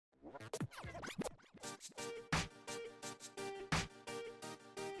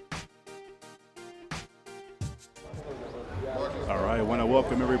All right, I want to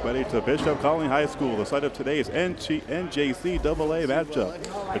welcome everybody to Bishop Colony High School, the site of today's NJCAA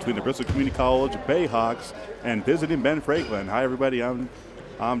matchup between the Bristol Community College Bayhawks and visiting Ben Franklin. Hi, everybody. I'm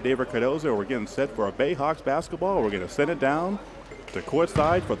David Cardozo. We're getting set for a Bayhawks basketball. We're going to send it down to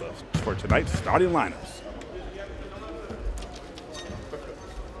courtside for tonight's starting lineups.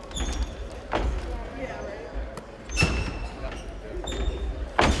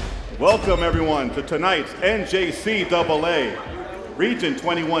 Welcome, everyone, to tonight's NJCAA Region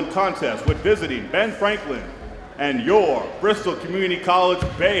 21 contest with visiting Ben Franklin and your Bristol Community College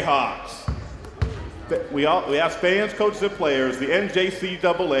Bayhawks. We ask fans, coaches, and players, the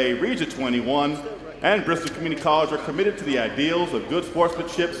NJCAA Region 21 and Bristol Community College are committed to the ideals of good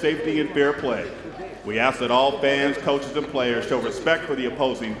sportsmanship, safety, and fair play. We ask that all fans, coaches, and players show respect for the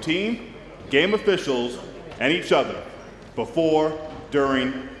opposing team, game officials, and each other before,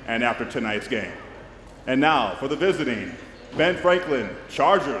 during, and after tonight's game. And now for the visiting Ben Franklin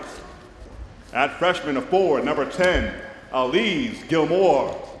Chargers. At freshman of 4, number 10, Elise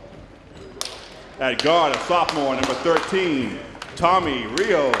Gilmore. At guard, a sophomore, number 13, Tommy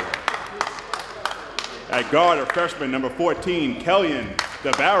Rio. At guard, a freshman, number 14, Kellyan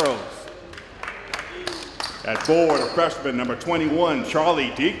DeBarros. At forward, a freshman, number 21,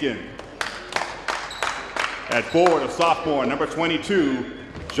 Charlie Deacon. At forward, a sophomore, number 22,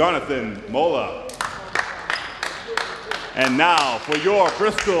 Jonathan Mola. And now for your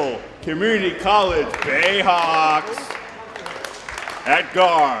Bristol Community College Bayhawks. At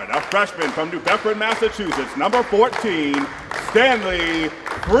guard, a freshman from New Bedford, Massachusetts, number 14, Stanley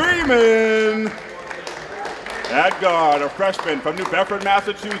Freeman. At guard, a freshman from New Bedford,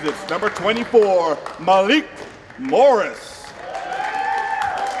 Massachusetts, number 24, Malik Morris.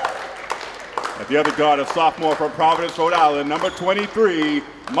 At the other guard, a sophomore from Providence, Rhode Island, number 23,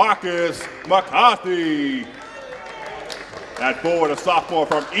 Marcus McCarthy. At forward, a sophomore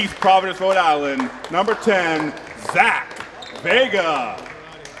from East Providence, Rhode Island, number 10, Zach Vega.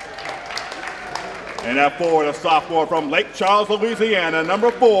 And at forward, a sophomore from Lake Charles, Louisiana,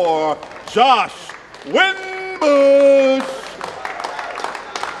 number 4, Josh Winbush.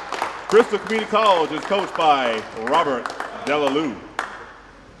 Bristol Community College is coached by Robert Delalue.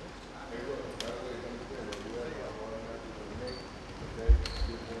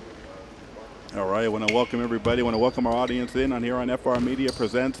 All right, I want to welcome everybody. I want to welcome our audience in on here on FR Media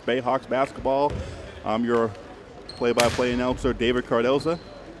Presents Bayhawks Basketball. I'm your play-by-play announcer, David Cardozo,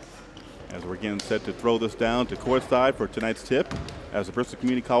 as we're getting set to throw this down to courtside for tonight's tip, as the Bristol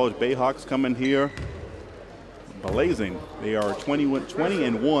Community College Bayhawks come in here blazing. They are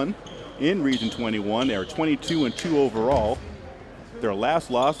 20-1 in Region 21. They are 22-2 overall. Their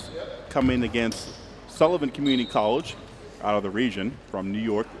last loss coming against Sullivan Community College out of the region from New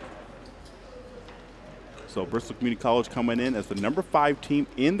York. So Bristol Community College coming in as the number 5 team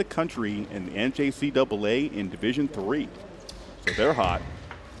in the country in the NJCAA in Division III. So they're hot.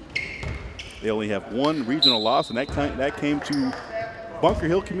 They only have one regional loss, and that came to Bunker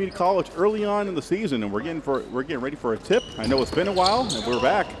Hill Community College early on in the season, and we're getting ready for a tip. I know it's been a while, and we're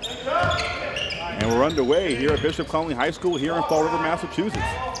back. And we're underway here at Bishop Colony High School here in Fall River, Massachusetts.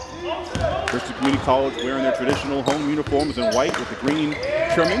 Bristol Community College wearing their traditional home uniforms in white with the green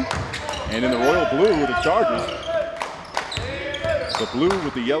trimming. And in the royal blue, the Chargers, the blue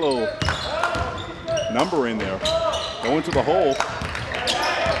with the yellow number in there, going to the hole,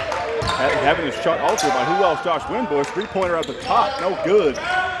 having his shot altered by who else? Josh Winbush, three-pointer at the top, no good.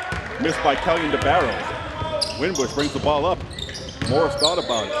 Missed by Kellyan DeBarros. Winbush brings the ball up. Morris thought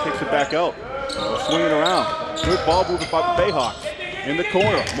about it, kicks it back out. Swinging around. Good ball movement by the Bayhawks. In the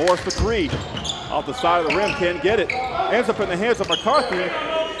corner, Morris for 3. Off the side of the rim, can't get it. Ends up in the hands of McCarthy.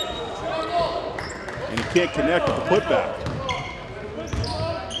 And he can't connect with the putback.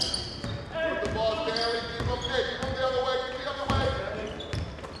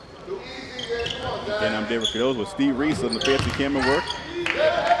 Again, I'm David Cardozo with Steve Reese on the fancy camera work.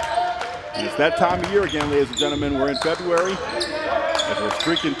 And it's that time of year again, ladies and gentlemen. We're in February as we're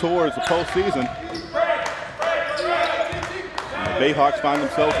streaking towards the postseason. And the Bayhawks find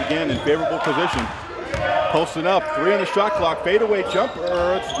themselves again in favorable position. Posting up, 3 on the shot clock, fadeaway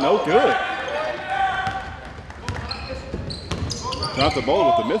jumper, it's no good. Jonathan Mola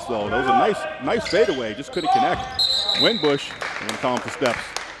with the miss, though. That was a nice fadeaway, just couldn't connect. Winbush, I'm going to call him for steps.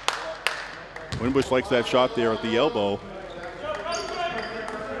 Winbush likes that shot there at the elbow.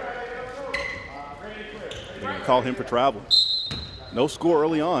 They're going to call him for travel. No score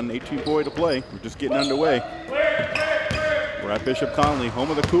early on, 18:40 to play. We're just getting underway. We're at Bishop Connolly, home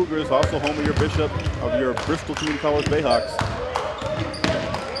of the Cougars, also home of your Bristol Community College Bayhawks.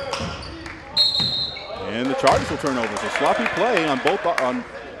 And the Chargers will turn over. It's a sloppy play on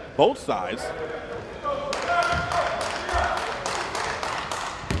both sides.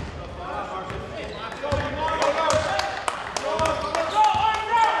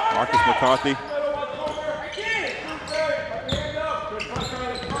 Marcus McCarthy.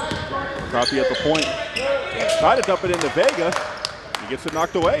 McCarthy at the point. Tried to dump it into Vega. He gets it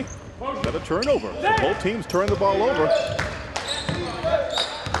knocked away. Another turnover. So both teams turn the ball over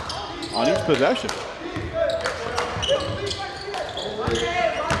on each possession.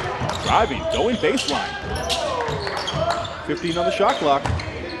 Driving, going baseline. 15 on the shot clock.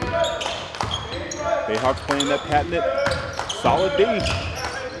 Bayhawks playing that patented solid D.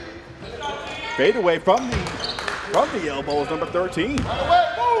 Fade away from the elbow is number 13.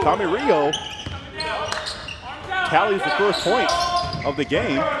 Tommy Rio tallies the first point of the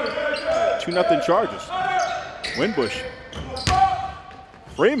game. 2-0 Chargers. Winbush.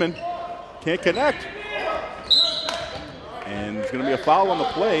 Freeman can't connect. And there's going to be a foul on the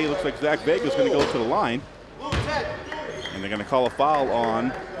play. Looks like Zach Vega's going to go to the line. And they're going to call a foul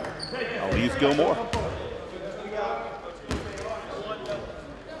on Elise Gilmore.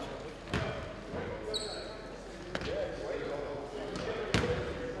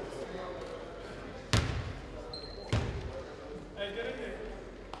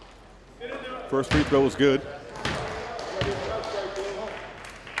 First free throw was good.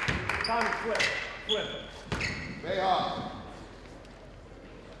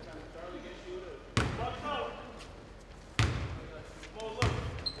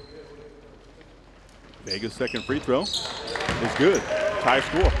 Vega's second free throw is good. Tie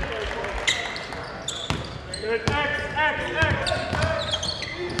score.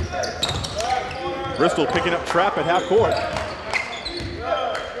 Bristol picking up trap at half court.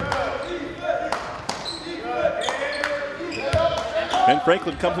 Ben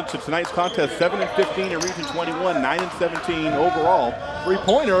Franklin comes into tonight's contest 7-15 in Region 21, 9-17 overall.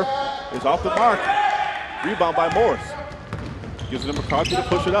 Three-pointer is off the mark. Rebound by Morris. Gives it to McCarthy to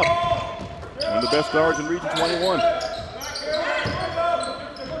push it up. One of the best guards in Region 21.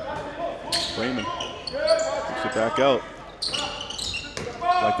 Freeman kicks it back out.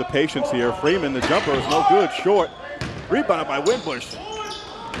 Like the patience here. Freeman, the jumper is no good, short. Rebounded by Winbush.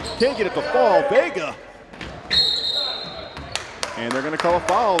 Can't get it to fall. Vega. And they're going to call a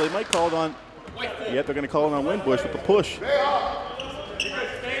foul. They might call it on, they're going to call it on Winbush with the push.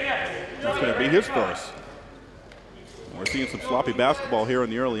 That's going to be his first. We're seeing some sloppy basketball here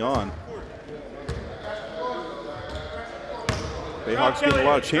in the early on. Bayhawks getting a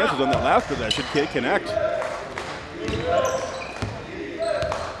lot of chances on that last possession. Can't connect.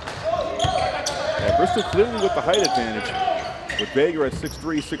 Yeah, Bristol clearly with the height advantage, with Vega at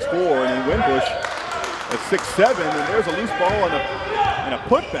 6'3", 6'4", and then Winbush at 6'7", and there's a loose ball and a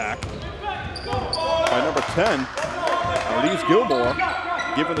putback by number 10, Elise Gilmore,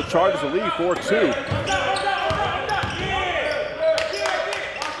 giving the Chargers a lead, 4-2.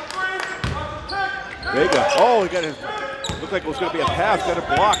 Vega, oh, he got it. Looked like it was going to be a pass, got it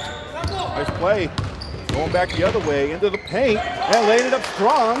blocked. Nice play. Going back the other way into the paint and laying it up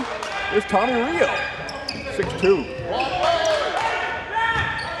strong is Tommy Rio, 6'2".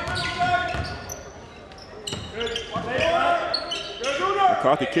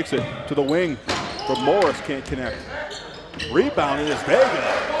 McCarthy kicks it to the wing, but Morris can't connect. Rebounding is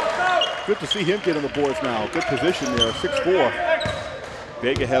Vega. Good to see him get on the boards now. Good position there, 6'4".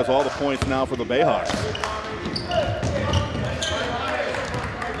 Vega has all the points now for the Bayhawks.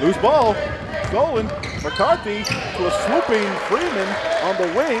 Loose ball, stolen. McCarthy to a swooping Freeman on the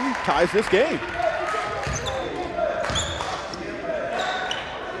wing, ties this game.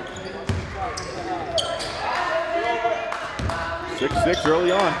 Six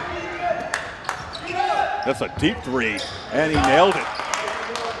early on. That's a deep three, and he nailed it.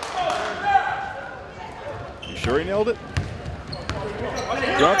 You sure he nailed it?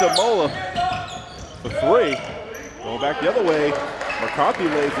 Jonathan Mola for three. Going back the other way. McCarthy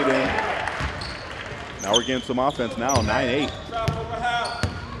lays it in. Now we're getting some offense now, 9-8.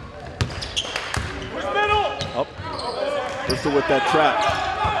 Up. Bristol with that trap.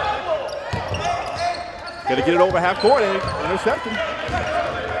 Got to get it over half court and interception.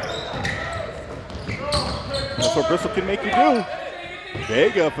 That's what Bristol can make you do.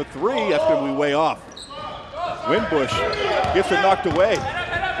 Vega for three. That's going to be way off. Winbush gets it knocked away.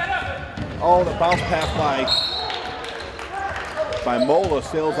 Oh, the bounce pass by Mola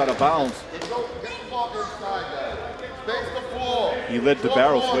sails out of bounds. He led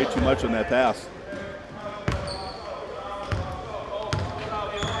DeBarros way too much on that pass.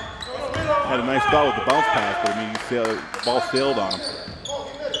 Had a nice start with the bounce pass, but I mean, the ball sailed on him.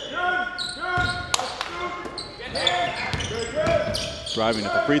 driving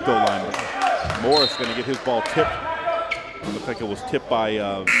at the free throw line. But Morris going to get his ball tipped. It looks like it was tipped by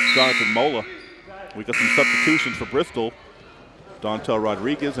Jonathan Mola. We got some substitutions for Bristol. Dontel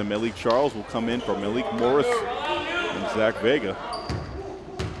Rodriguez and Malik Charles will come in for Malik Morris and Zach Vega.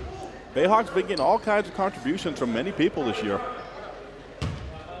 Bayhawks been getting all kinds of contributions from many people this year.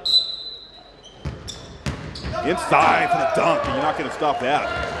 Inside for the dunk, and you're not going to stop that.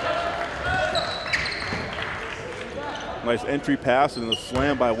 Nice entry pass and a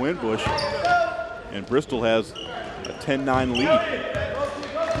slam by Winbush. And Bristol has a 10-9 lead.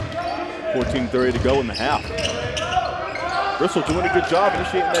 14:30 to go in the half. Bristol doing a good job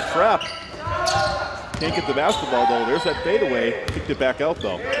initiating that trap. Can't get the basketball though. There's that fadeaway. Kicked it back out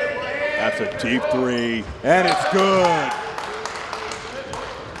though. That's a deep three, and it's good.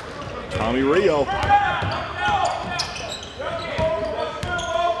 Tommy Rio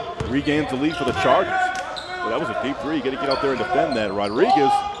regains the lead for the Chargers. Well, that was a deep three. You got to get out there and defend that.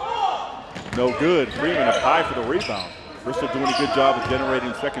 Rodriguez, no good. Freeman up high for the rebound. Bristol doing a good job of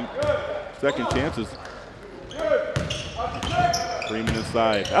generating second chances. Freeman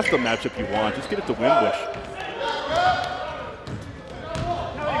inside. That's the matchup you want. Just get it to Winbush.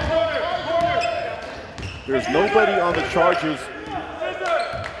 There's nobody on the Chargers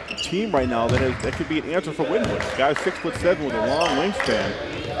team right now that could be an answer for Winbush. Guy's 6'7" with a long wingspan.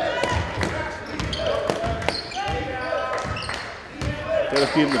 Gotta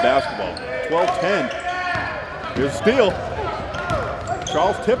feed him the basketball. 12-10. Here's a steal.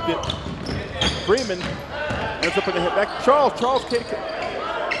 Charles tipped it. Freeman ends up in the hit back. Charles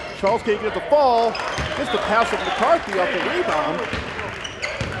can't get the ball. Gets the pass of McCarthy off the rebound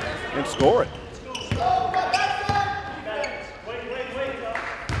and score it.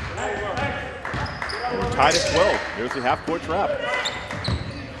 And we're tied at 12. There's the half-court trap.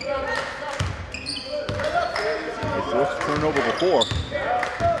 They forced a turnover before.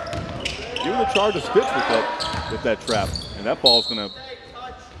 Even the Chargers fits with that trap, and that ball's gonna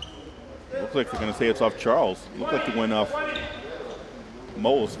look like they're gonna say it's off Charles. Looked like it went off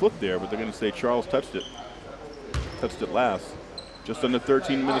Mo's foot there, but they're gonna say Charles touched it. Touched it last. Just under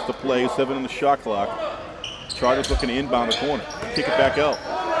 13 minutes to play, 7 on the shot clock. Chargers looking to inbound the corner. Kick it back out.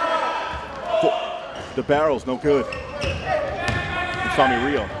 The barrel's no good. And Tommy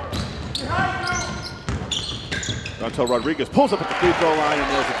Rio. Dontel Rodriguez pulls up at the free throw line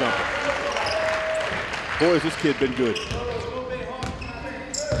and nails a jumper. Boy, has this kid been good.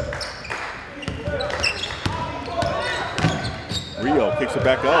 Rio kicks it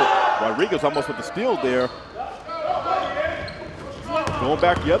back out. Rodriguez almost with the steal there. Going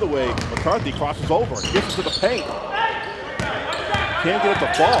back the other way, McCarthy crosses over, gets it to the paint. Can't get at the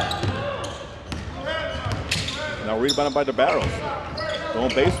ball. Now rebounded by the Barrows.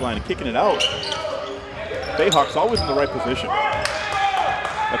 Going baseline and kicking it out. Bayhawks always in the right position.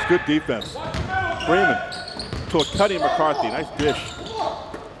 That's good defense. Freeman to a cutting McCarthy. Nice dish.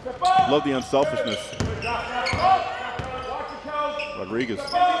 Love the unselfishness. Rodriguez.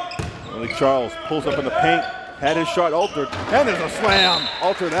 Malik Charles pulls up in the paint. Had his shot altered. And there's a slam.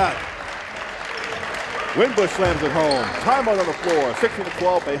 Alter that. Winbush slams it home. Timeout on the floor.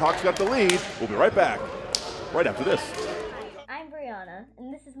 16-12. Bayhawks got the lead. We'll be right back. Right after this. I'm Brianna,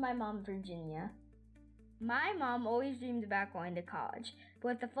 and this is my mom, Virginia. My mom always dreamed about going to college, but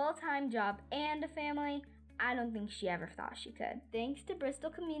with a full-time job and a family, I don't think she ever thought she could. Thanks to Bristol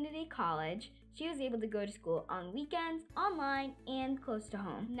Community College, she was able to go to school on weekends, online, and close to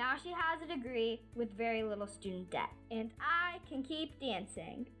home. Now she has a degree with very little student debt, and I can keep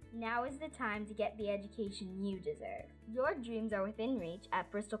dancing. Now is the time to get the education you deserve. Your dreams are within reach at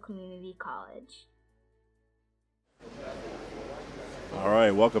Bristol Community College. All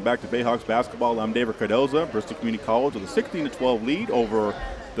right, welcome back to Bayhawks basketball. I'm David Cardoza. Bristol Community College with a 16-12 lead over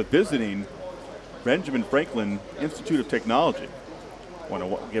the visiting Benjamin Franklin Institute of Technology. I want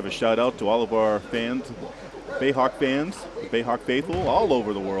to give a shout out to all of our fans, Bayhawk fans, the Bayhawk faithful all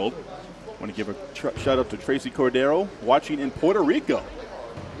over the world. I want to give a shout out to Tracy Cordero watching in Puerto Rico.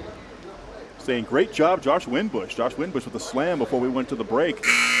 Saying great job, Josh Winbush. Josh Winbush with a slam before we went to the break.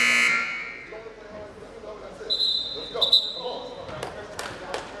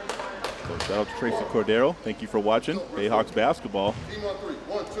 Shout out to Tracy Cordero. Thank you for watching Bayhawks basketball. And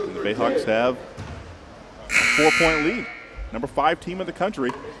the Bayhawks have a 4-point lead. Number 5 team in the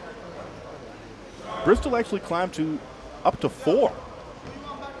country. Bristol actually climbed up to 4.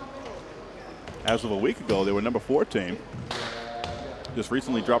 As of a week ago, they were number 4 team. Just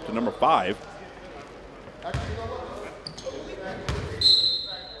recently dropped to number 5.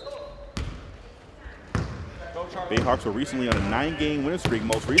 Bayhawks were recently on a 9-game winning streak,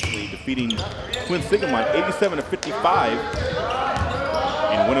 most recently defeating Twin Sigma 87-55.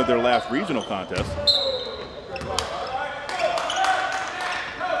 winner of their last regional contest.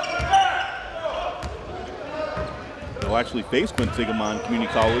 They'll actually face Quinsigamond Community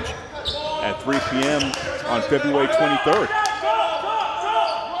College at 3 p.m. on February 23rd.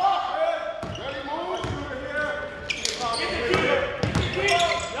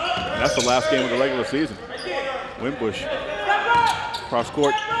 And that's the last game of the regular season. Winbush, cross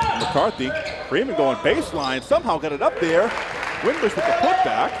court, McCarthy. Freeman going baseline, somehow got it up there. Winbush with the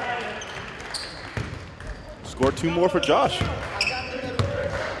putback. Scored 2 more for Josh.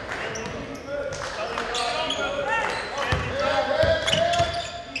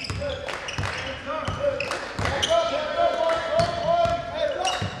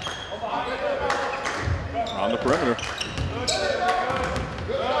 On the perimeter.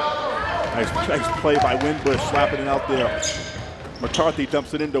 Nice play by Winbush, slapping it out there. McCarthy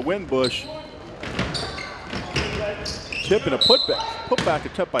dumps it into Winbush. Tip and a putback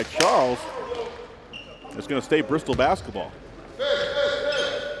attempt by Charles. It's going to stay Bristol basketball.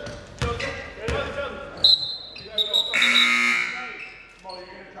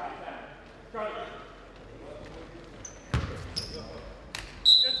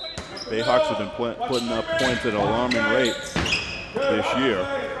 Bayhawks have been putting up points at an alarming rate this year.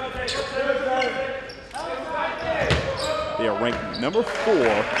 They are ranked number 4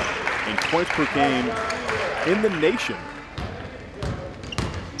 in points per game in the nation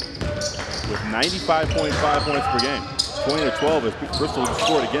with 95.5 points per game. 20-12 as Bristol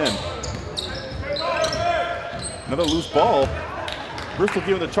scored again. Another loose ball. Bristol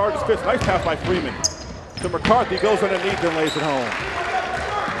giving the Chargers fits. Nice pass by Freeman to McCarthy. Goes underneath and lays it home.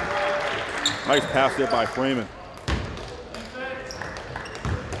 Nice pass there by Freeman.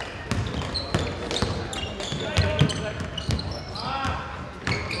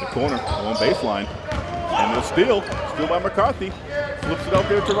 Corner, one baseline, and a steal by McCarthy. Flips it out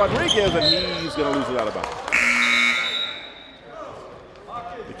there to Rodriguez, and he's going to lose it out of bounds.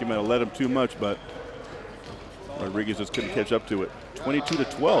 I think he might have let him too much, but Rodriguez just couldn't catch up to it.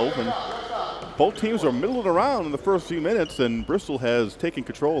 22-12, and both teams are middling around in the first few minutes, and Bristol has taken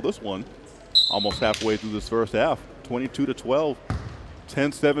control of this one almost halfway through this first half. 22-12,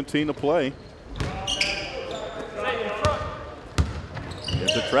 10-17 to play.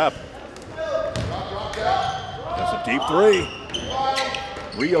 There's a trap. That's a deep 3.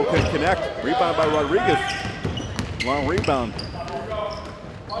 Rio can connect. Rebound by Rodriguez. Long rebound.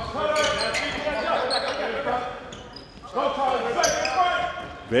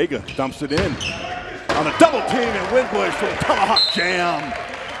 Vega dumps it in. On a double team, and Winbush for a tomahawk jam.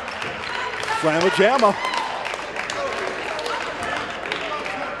 Slam-a-jamma.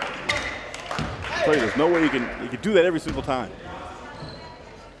 I tell you, there's no way you can do that every single time.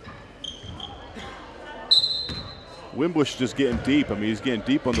 Winbush just getting deep. I mean, he's getting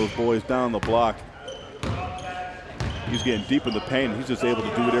deep on those boys down the block. He's getting deep in the paint. He's just able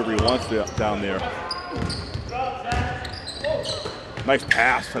to do whatever he wants down there. Nice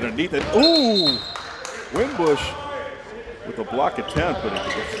pass underneath it. Ooh! Winbush with a block attempt, but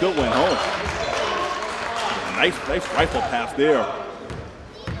it still went home. Nice rifle pass there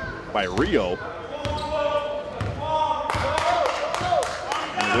by Rio.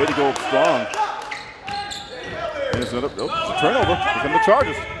 And way to go strong. And it's a turnover. Here come the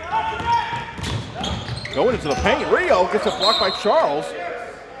Chargers. Going into the paint. Rio gets a block by Charles.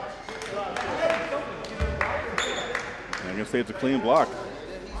 And I'm going to say it's a clean block.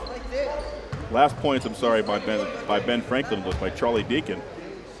 Last points, I'm sorry, by Ben Franklin was by Charlie Deacon.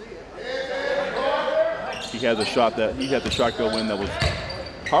 He had the shot go in that was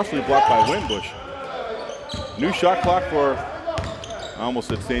partially blocked by Winbush. New shot clock for, I almost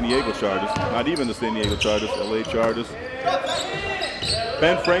said San Diego Chargers. Not even the San Diego Chargers, LA Chargers.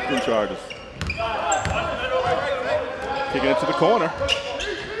 Ben Franklin Chargers. Kicking it to the corner.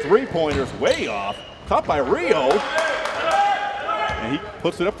 3-pointers way off. Caught by Rio. And he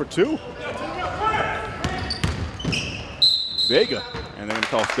puts it up for 2. Vega. And they're going to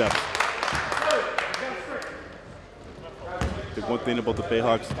call steps. The one thing about the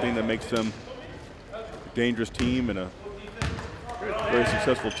Bayhawks, the thing that makes them a dangerous team and a very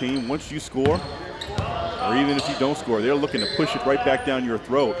successful team, once you score, or even if you don't score, they're looking to push it right back down your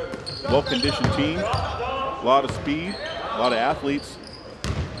throat. Well-conditioned team, a lot of speed, a lot of athletes.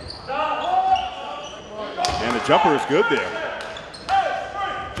 And the jumper is good there.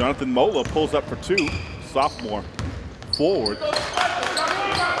 Jonathan Mola pulls up for 2, sophomore, forward.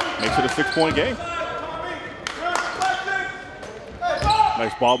 Makes it a 6-point game.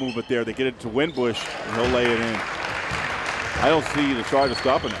 Nice ball movement there. They get it to Winbush, and he'll lay it in. I don't see the Chargers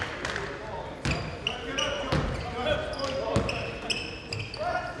stopping it.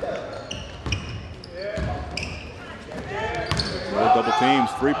 double teams.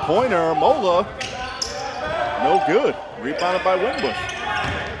 Three-pointer, Mola. No good. Rebounded by Winbush.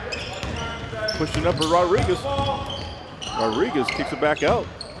 Pushing up for Rodriguez. Rodriguez kicks it back out.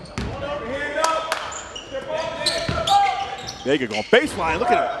 Vega going baseline.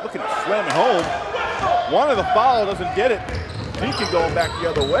 Look at it slamming home. Wanted the foul, doesn't get it. Deacon going back the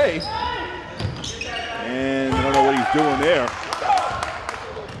other way. And I don't know what he's doing there.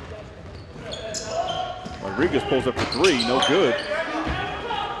 Rodriguez pulls up for three, no good.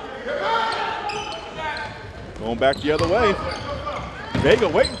 Going back the other way. Vega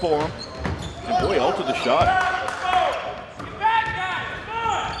waiting for him. And boy, altered the shot.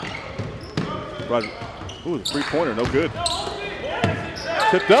 Ooh, the three-pointer, no good.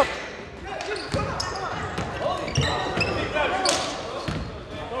 Tipped up.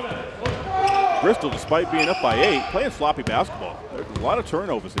 Bristol, despite being up by 8, playing sloppy basketball. There's a lot of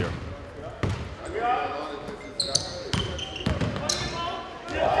turnovers here.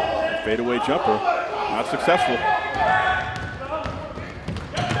 Fadeaway jumper, not successful.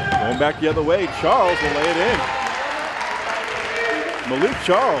 Going back the other way, Charles will lay it in. Malik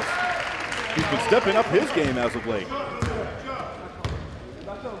Charles, he's been stepping up his game as of late.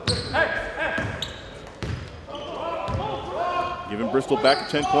 Giving Bristol back a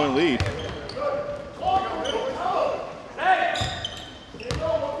 10-point lead.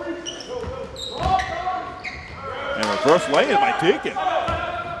 And reverse lay-in by Deacon.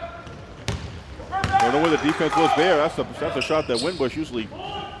 Don't know where the defense was there. That's a shot that Winbush usually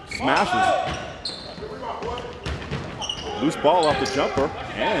smashes. Loose ball off the jumper,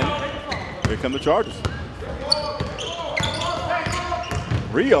 and here come the Chargers.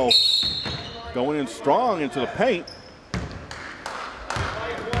 Rio going in strong into the paint.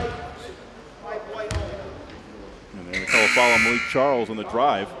 And they're going to call a foul on Malik Charles on the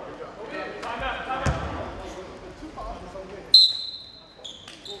drive.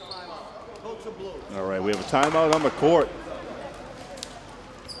 All right, we have a timeout on the court.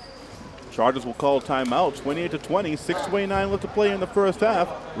 Chargers will call timeout, 28-20, 6:29 left to play in the first half.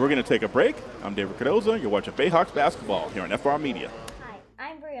 We're going to take a break. I'm David Cardoza. You're watching Bayhawks basketball here on FR Media. Hi,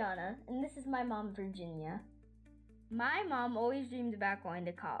 I'm Brianna, and this is my mom, Virginia. My mom always dreamed about going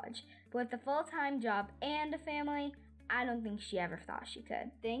to college, but with a full-time job and a family, I don't think she ever thought she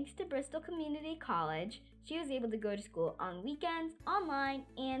could. Thanks to Bristol Community College, she was able to go to school on weekends, online,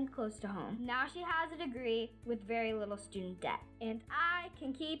 and close to home. Now she has a degree with very little student debt, and I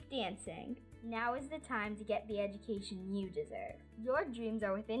can keep dancing. Now is the time to get the education you deserve. Your dreams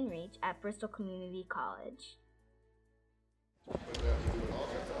are within reach at Bristol Community College.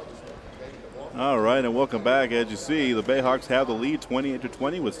 All right, and welcome back. As you see, the Bayhawks have the lead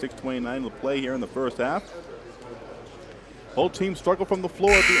 28-20 with 6:29 to play here in the first half. Both teams struggle from the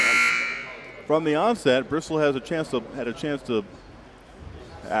floor at the end. From the onset, Bristol has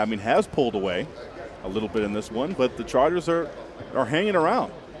has pulled away a little bit in this one, but the Chargers are hanging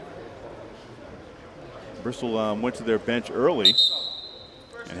around. Bristol went to their bench early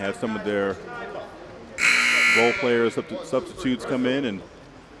and had some of their role players, substitutes come in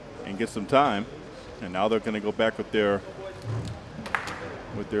and get some time, and now they're going to go back with their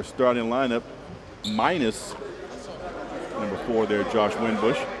starting lineup minus number 4 there, Josh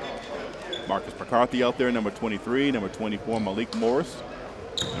Winbush. Marcus McCarthy out there, number 23, number 24, Malik Morris,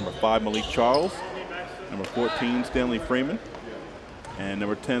 number 5, Malik Charles, number 14, Stanley Freeman, and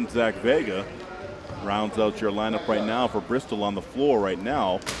number 10, Zach Vega, rounds out your lineup right now for Bristol on the floor right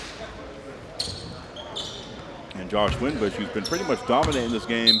now. And Josh Winbush, who's been pretty much dominating this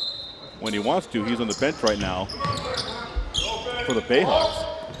game when he wants to, he's on the bench right now for the Bayhawks.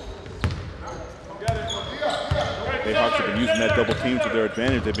 Bayhawks have been using that double team to their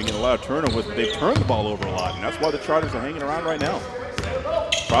advantage. They've been getting a lot of turnovers, but they've turned the ball over a lot, and that's why the Chargers are hanging around right now.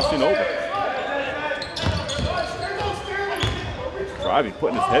 Crossing over. Driving,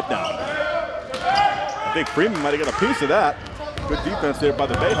 putting his head down. I think Freeman might have got a piece of that. Good defense there by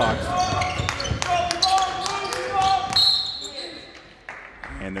the Bayhawks.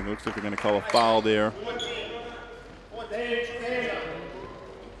 And it looks like they're going to call a foul there.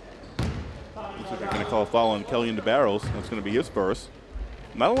 Looks like they're going to call a foul on Kellyan DeBarros. That's going to be his first.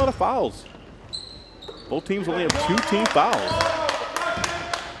 Not a lot of fouls. Both teams only have 2 team fouls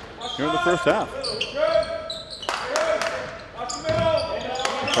here in the first half.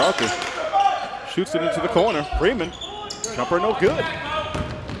 McCarthy shoots it into the corner. Freeman, jumper no good.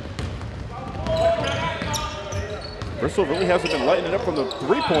 Bristol really hasn't been lighting it up from the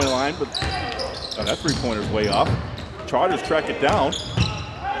three-point line, but that three-pointer's way off. Chargers track it down.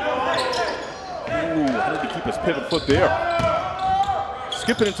 Ooh, how did he keep his pivot foot there?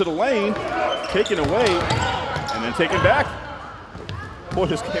 Skipping into the lane, taken away, and then taken back. Boy,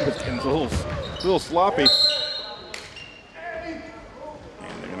 this game is getting a little sloppy. And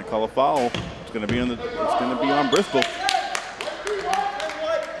they're going to call a foul. It's going to be on Bristol.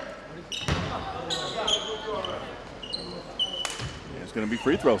 And it's going to be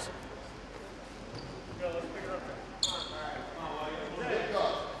free throws.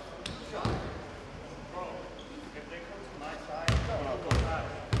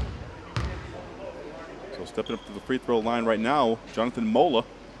 Stepping up to the free throw line right now, Jonathan Mola.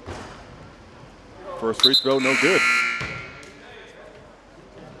 First free throw, no good.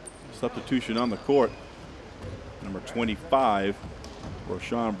 Substitution on the court. Number 25,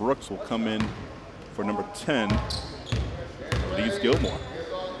 Roshan Brooks will come in for number 10, Lee Gilmore.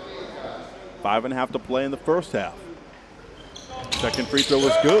 5.5 to play in the first half. Second free throw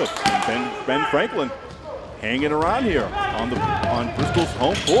was good. And Ben Franklin hanging around here on Bristol's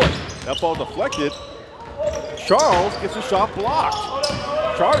home court. That ball deflected. Charles gets a shot blocked.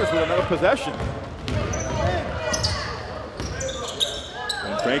 Chargers with another possession.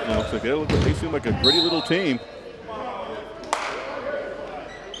 And Franklin looks like they seem like a gritty little team.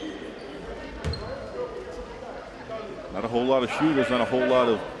 Not a whole lot of shooters, not a whole lot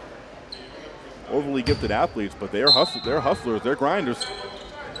of overly gifted athletes, but they're hustlers, they're grinders.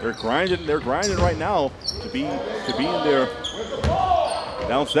 They're grinding right now to be in there.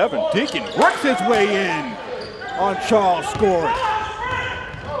 Down 7. Deacon works his way in on Charles scoring.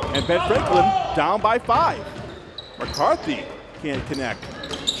 And Ben Franklin down by 5. McCarthy can't connect.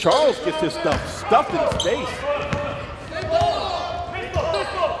 Charles gets his stuff stuffed in his face.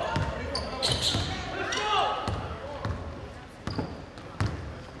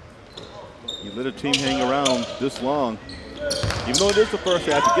 You let a team hang around this long. Even though it is the first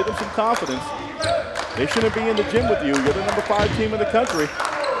half, to give them some confidence. They shouldn't be in the gym with you. You're the number 5 team in the country.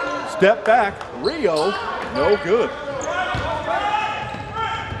 Step back, Rio, no good.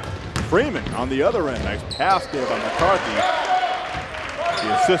 Freeman on the other end. Nice pass there by McCarthy.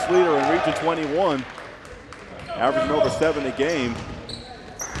 The assist leader in Region 21. Averaging over 7 a game.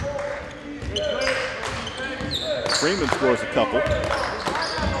 Freeman scores a couple.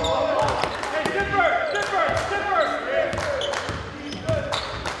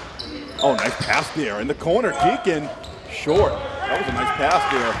 Oh, nice pass there in the corner. Deacon, short. That was a nice pass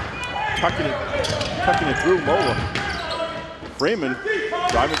there. Tucking it through Mola. Freeman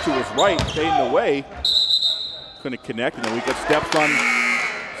driving to his right, fading away. Couldn't connect, and then we get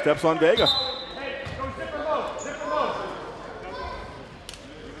steps on Vega.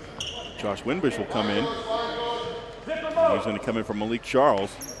 Josh Winbush will come in. He's going to come in for Malik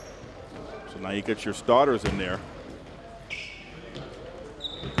Charles. So now you get your starters in there.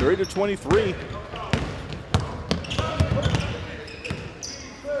 30-23.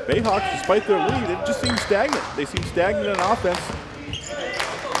 Bayhawks, despite their lead, it just seems stagnant. They seem stagnant in offense.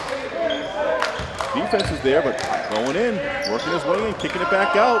 Defense is there, but going in, working his way in, kicking it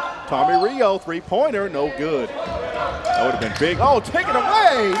back out. Tommy Rio, 3-pointer, no good. That would have been big. Oh, take it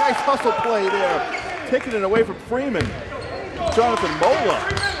away! Nice hustle play there. Taking it away from Freeman. Jonathan Mola.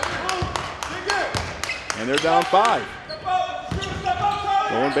 And they're down 5.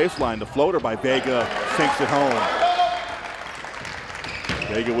 Going baseline, the floater by Vega sinks it home.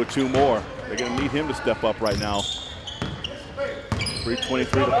 Vega with 2 more. They're going to need him to step up right now.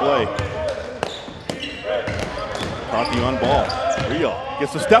 3:23 to play. McCarthy on ball. Rio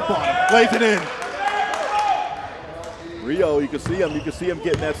gets a step on him, plays it in. Rio, you can see him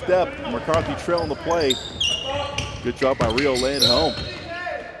getting that step. McCarthy trailing the play. Good job by Rio laying it home.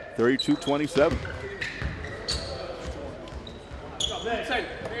 32-27.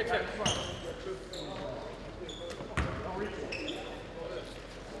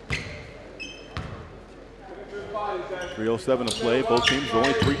 .307 to play. Both teams are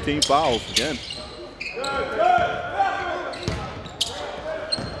only 3 team fouls again.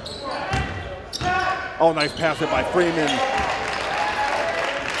 Oh, nice pass there by Freeman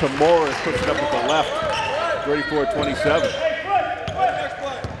to Morris. Puts it up with the left. 34-27.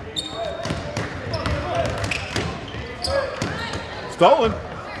 Stolen.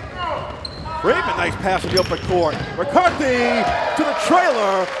 Freeman, nice pass in the open court. McCarthy to the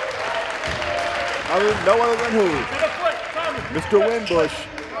trailer. No other than who? Mr. Winbush.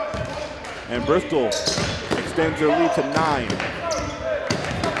 And Bristol extends their lead to 9.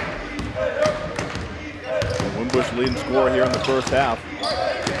 And Winbush leading scorer here in the first half.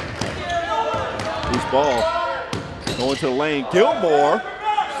 Loose ball. Going to the lane. Gilmore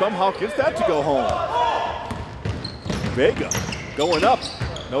somehow gets that to go home. Vega going up.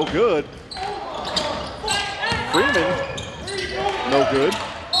 No good. Freeman. No good.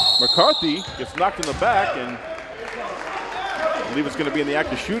 McCarthy gets knocked in the back, and believe it's going to be in the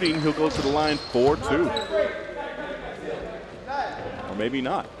act of shooting. He'll go to the line for 2. Or maybe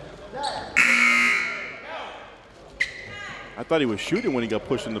not. I thought he was shooting when he got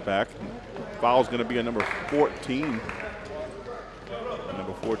pushed in the back. Foul's going to be on number 14.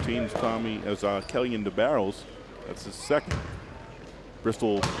 Number 14 is Kellyan DeBarros. That's his second.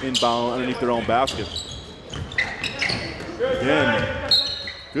 Bristol inbound underneath their own basket. Again,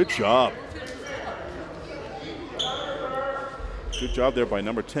 good job. Good job there by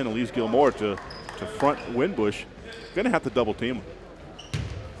number 10, Elise Gilmore, to front Winbush. Going to have to double team him.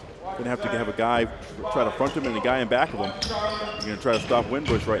 Going to have a guy try to front him and a guy in back of him. You're going to try to stop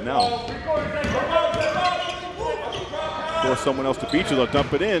Winbush right now. Force someone else to beat you. They'll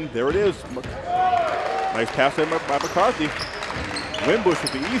dump it in. There it is. Nice pass by McCarthy. Winbush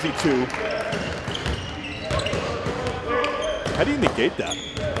with the easy 2. How do you negate that?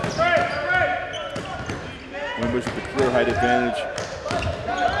 Winbush with the clear height advantage.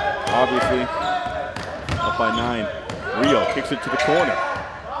 Obviously, up by 9. Rio kicks it to the corner.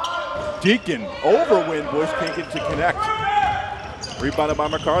 Deacon over Winbush, can't get to connect. Rebounded by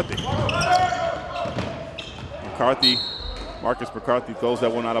McCarthy. Marcus McCarthy throws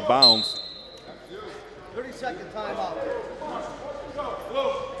that one out of bounds. 30-second timeout.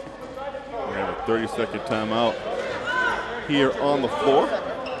 We have a 30-second timeout here on the floor.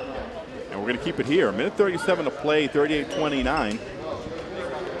 And we're going to keep it here. 1:37 to play, 38-29.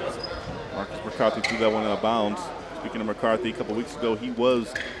 Marcus McCarthy threw that one out of bounds. Speaking of McCarthy, a couple weeks ago, he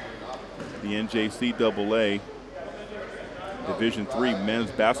was the NJCAA Division III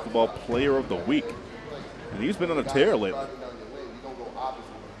Men's Basketball Player of the Week. And he's been on a tear lately.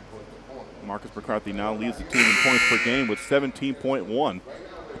 Marcus McCarthy now leads the team in points per game with 17.1.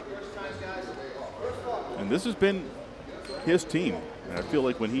 And this has been his team. And I feel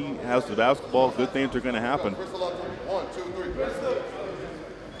like when he has the basketball, good things are going to happen.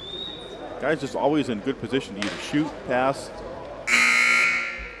 Guy's just always in good position to either shoot, pass,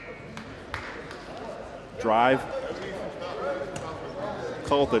 drive.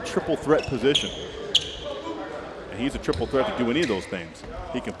 Call it the triple threat position. And he's a triple threat to do any of those things.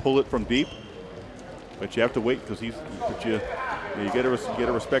 He can pull it from deep, but you have to wait because you got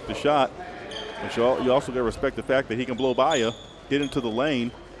to respect the shot. But you also got to respect the fact that he can blow by you, get into the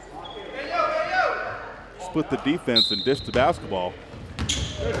lane, split the defense, and dish the basketball.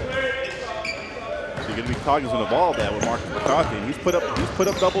 So you're going to be cognizant of all that with Marcus McCarthy, and he's put up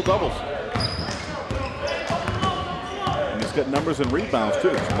double doubles. And he's got numbers and rebounds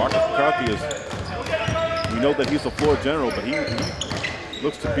too. So Marcus McCarthy is. We know that he's the floor general, but he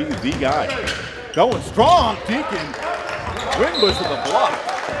looks to be the guy. Going strong, Deacon. Winbush with a block.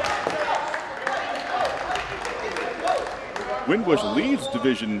 Winbush leads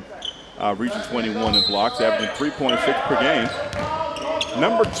Division Region 21 in blocks, averaging 3.6 per game.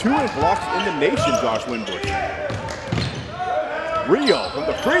 Number 2 in blocks in the nation, Josh Winbush. Rio from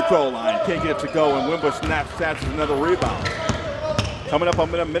the free throw line can't get it to go, and Winbush snatches another rebound. Coming up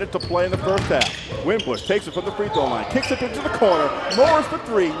on a minute to play in the first half. Winbush takes it from the free throw line, kicks it into the corner. Morris for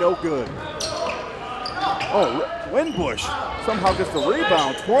 3, no good. Oh, Winbush somehow gets the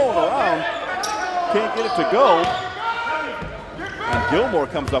rebound, twirling around, can't get it to go. And Gilmore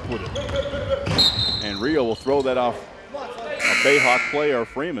comes up with it. And Rio will throw that off a Bayhawk player,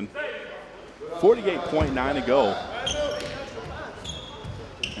 Freeman. 48.9 to go.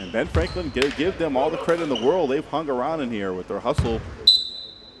 And Ben Franklin, give them all the credit in the world. They've hung around in here with their hustle.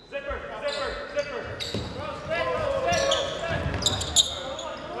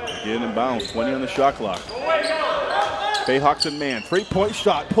 Getting in bounds, 20 on the shot clock. Bayhawks in man, 3-point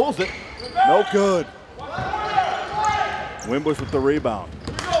shot, pulls it, no good. Winbush with the rebound.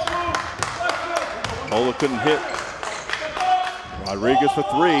 Ola couldn't hit. Rodriguez for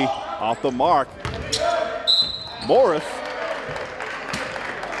 3, off the mark. Morris.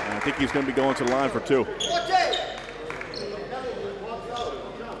 And I think he's going to be going to the line for 2.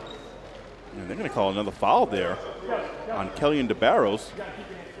 And they're going to call another foul there on Kellyan DeBarros.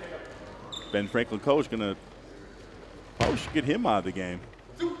 Ben Franklin coach going to probably should get him out of the game.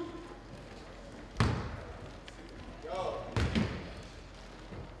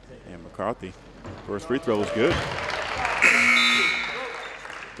 And McCarthy, first free throw is good.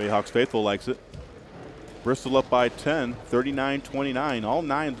 Bayhawks faithful likes it. Bristol up by 10, 39-29. All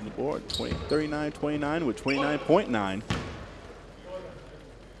 9s on the board. 39-29 with 29.9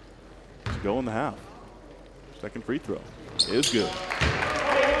 to go in the half. Second free throw is good.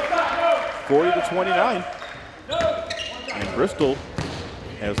 40-29. And Bristol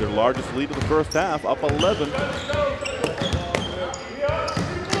has their largest lead of the first half, up 11.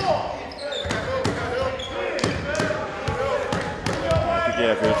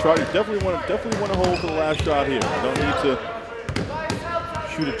 Yeah, for the Chargers, definitely want to hold for the last shot here. Don't need to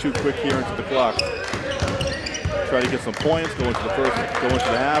shoot it too quick here into the clock. Try to get some points, go into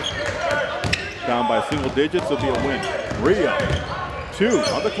the half. Down by single digits, it'll be a win. Rio, 2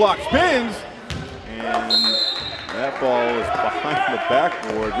 on the clock, spins, and that ball is behind the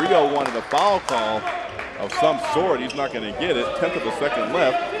backboard. Rio wanted a foul call of some sort. He's not going to get it. 10th of a second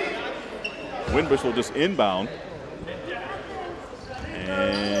left. Winbush will just inbound.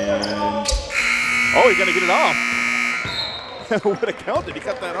 And, oh, he's going to get it off. Would have counted. He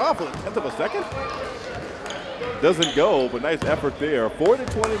cut that off with a 10th of a second. Doesn't go, but nice effort there.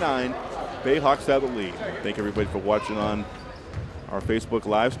 40-29, Bayhawks have the lead. Thank everybody for watching on our Facebook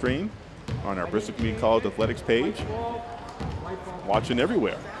live stream, on our Bristol Community College Athletics page. Watching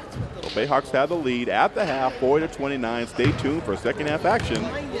everywhere. So Bayhawks have the lead at the half, 40-29. Stay tuned for second half action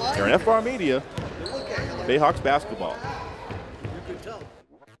here on FR Media, Bayhawks basketball.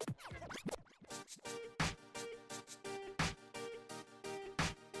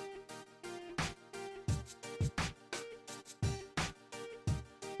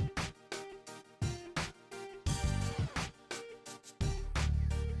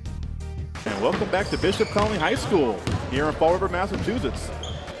 And welcome back to Bishop Connolly High School here in Fall River, Massachusetts,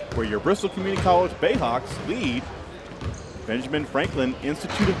 where your Bristol Community College Bayhawks lead Benjamin Franklin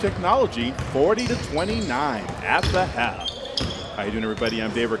Institute of Technology 40-29 at the half. How you doing, everybody?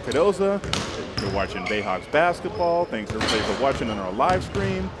 I'm David Cardoza. You're watching Bayhawks basketball. Thanks everybody for watching on our live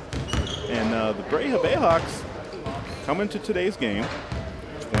stream. And the Bayhawks coming to today's game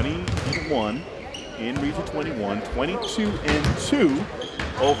 20-1 in Region 21, 22-2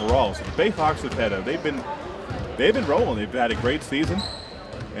 overall. So the Bayhawks have had they've been rolling. They've had a great season,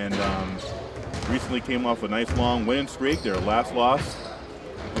 and recently came off a nice long winning streak. Their last loss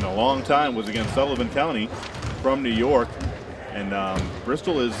in a long time was against Sullivan County from New York, and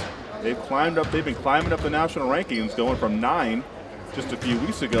Bristol they've been climbing up the national rankings, going from 9 just a few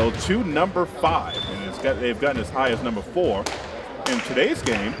weeks ago to number 5, and they've gotten as high as number 4. In today's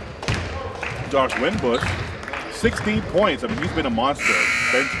game, Josh Winbush, 16 points. I mean, he's been a monster.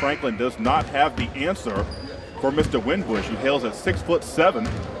 Ben Franklin does not have the answer for Mr. Winbush, who hails at 6'7",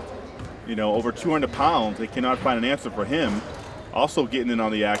 you know, over 200 pounds. They cannot find an answer for him. Also getting in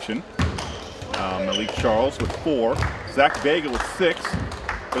on the action, Malik Charles with 4, Zach Vega with 6.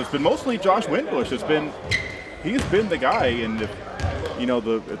 But it's been mostly Josh Winbush. He's been the guy, and you know,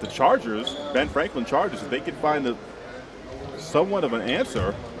 the Chargers, Ben Franklin Chargers, if they can find somewhat of an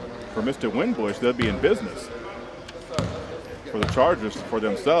answer for Mr. Winbush, they'll be in business. For the Chargers, for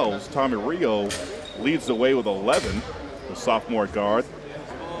themselves, Tommy Rio leads the way with 11, the sophomore guard,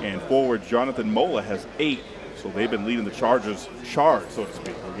 and forward Jonathan Mola has 8. So they've been leading the Chargers charge, so to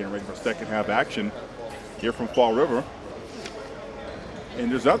speak. We're getting ready for second half action here from Fall River.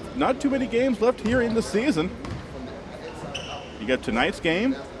 And there's not too many games left here in the season. You got tonight's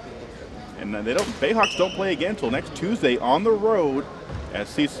game, and Bayhawks don't play again until next Tuesday on the road at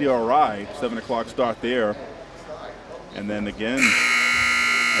CCRI, 7 o'clock start there. And then again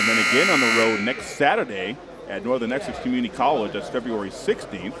on the road next Saturday at Northern Essex Community College. That's February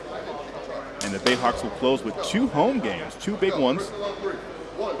 16th. And the Bayhawks will close with 2 home games, 2 big ones.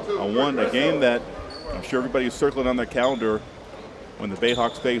 A game that I'm sure everybody's circling on their calendar when the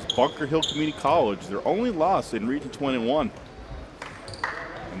Bayhawks face Bunker Hill Community College, their only loss in Region 21.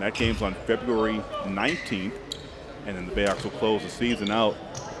 And that game's on February 19th. And then the Bayhawks will close the season out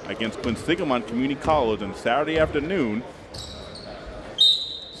against Quinsigamon Community College on Saturday afternoon,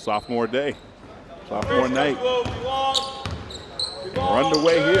 sophomore day, sophomore night. We're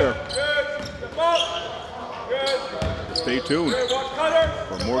underway here. Stay tuned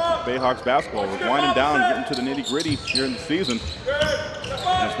for more Bayhawks basketball. We're winding down, getting to the nitty-gritty here in the season.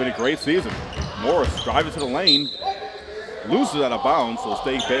 And it's been a great season. Morris driving to the lane, loses out of bounds, so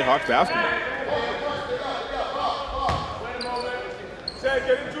stay Bayhawks basketball.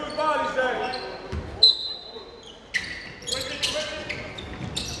 Get into his body, Zach.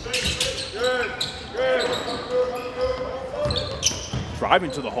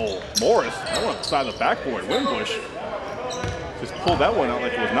 Driving to the hole. Morris, that one side of the backboard. Winbush just pulled that one out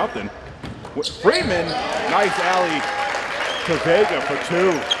like it was nothing. Freeman, nice alley to Vega for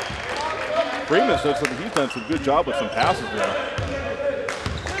 2. Freeman's done some good job with some passes there.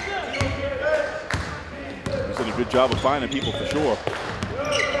 He's done a good job of finding people for sure.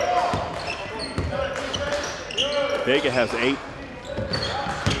 Vega has 8.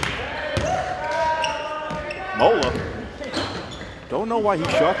 Mola, don't know why he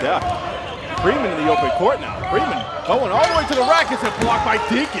shot that. Freeman in the open court now. Freeman going all the way to the rack. It's a block by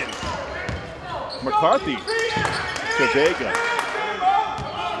Deacon. McCarthy to Vega.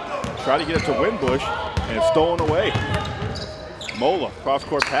 try to get it to Winbush, and it's stolen away. Mola,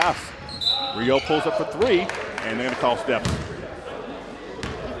 cross-court pass. Rio pulls up for 3, and they're going to call steps.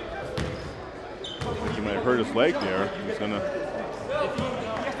 He might have hurt his leg there. He's going to...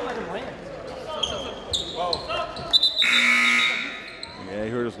 Yeah, he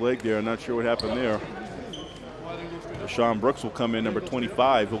hurt his leg there. I'm not sure what happened there. Sean Brooks will come in, number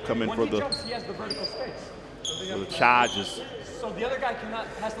 25. He'll come in for the charges. So the other guy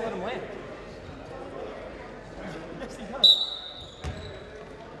has to let him land. Yes, he does.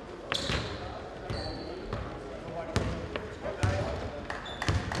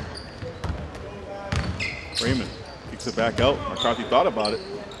 Freeman kicks it back out. McCarthy thought about it.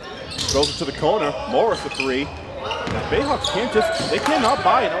 Throws it to the corner. Morris for 3. Now, Bayhawks they cannot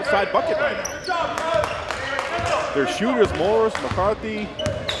buy an outside bucket right now. Their shooters, Morris, McCarthy,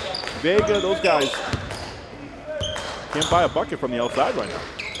 Vega, those guys can't buy a bucket from the outside right now.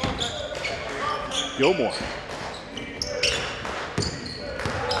 Gilmore.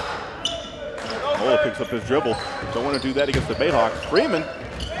 Mola picks up his dribble. Don't want to do that against the Bayhawks. Freeman,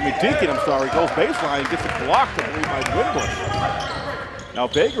 Deacon, I'm sorry, goes baseline, gets it blocked, I believe, by Winbush. Now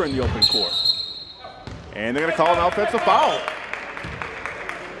Vega in the open court. And they're going to call an offensive foul.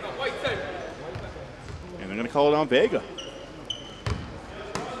 And they're going to call it on Vega.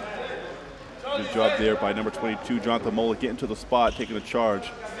 Good job there by number 22, Jonathan Mola, getting to the spot, taking the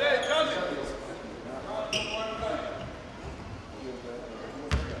charge.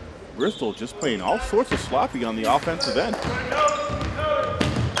 Bristol just playing all sorts of sloppy on the offensive end.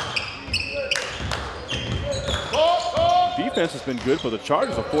 Defense has been good, but the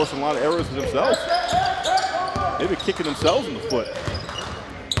Chargers are forcing a lot of errors themselves. They've been kicking themselves in the foot.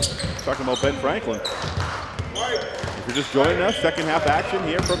 Talking about Ben Franklin. If you're just joining us, second half action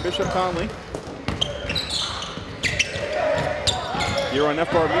here from Bishop Conley. Here on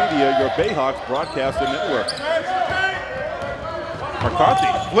FR Media, your Bayhawks broadcasting network. McCarthy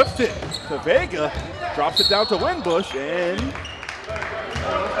flips it to Vega, drops it down to Winbush, and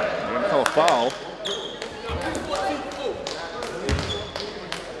they're going to call a foul.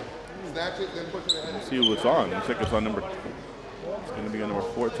 Let's see who it's on. Looks like it's on number, it's going to be on number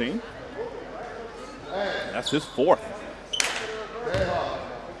 14. That's his 4th.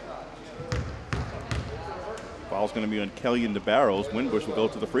 Foul's going to be on Kelly and DeBarros. Winbush will go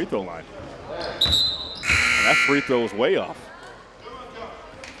to the free throw line. And that free throw is way off.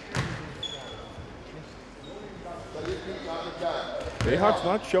 Bayhawks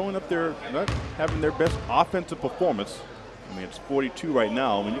not showing up there, not having their best offensive performance. I mean, it's 42 right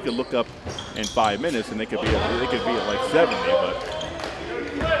now. I mean, you could look up in 5 minutes and they could be at like 70, but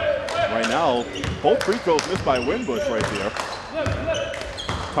right now, both free throws missed by Winbush right there.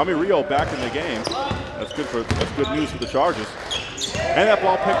 Tommy Rio back in the game. That's good news for the Chargers. And that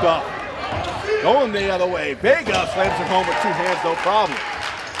ball picked up. Going the other way. Vega slams it home with 2 hands, no problem.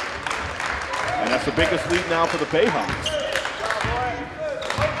 And that's the biggest lead now for the Bayhawks.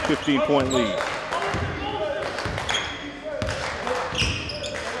 15-point lead.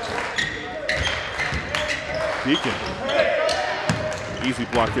 Deacon. Easy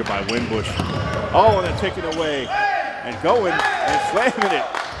block here by Winbush. Oh, and then taken away and going and slamming it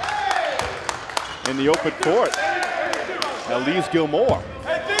in the open court. That leaves Gilmore.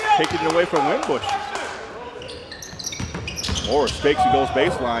 Taking it away from Winbush. Morris fakes and goes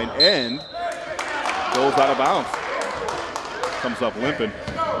baseline and goes out of bounds. Comes up limping.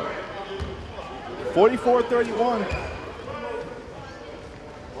 44-31.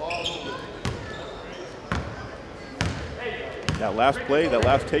 That last play, that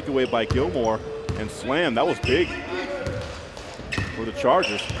last takeaway by Gilmore and slam, that was big for the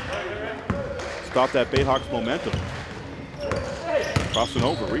Chargers. Stop that Bayhawks momentum. Crossing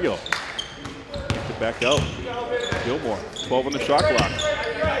over, Rio. Get it back out. Gilmore, 12 on the shot clock.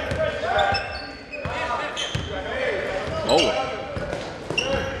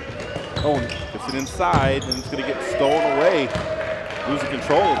 Oh, gets it inside, and it's going to get stolen away. Losing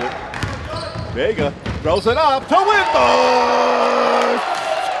control of it. Vega throws it up to Winbush!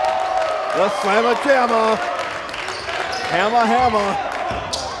 The slammer-jammer. Hammer.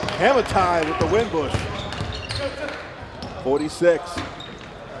 Hammer time with the Winbush.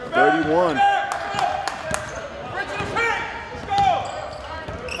 46-31.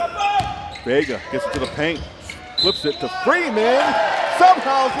 Vega gets it to the paint. Flips it to Freeman.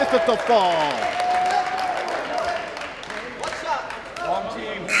 Somehow gets it to fall. Wrong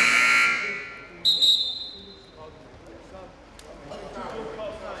team.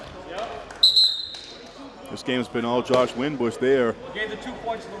 This game's been all Josh Winbush there. Gave the 2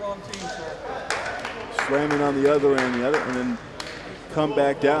 points to the wrong team, sir. Slamming on the other end, and then come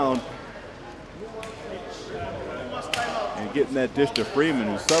back down and getting that dish to Freeman,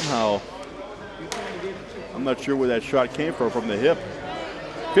 who somehow, I'm not sure where that shot came from the hip.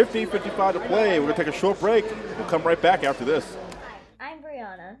 15:55 to play. We're going to take a short break. We'll come right back after this. Hi, I'm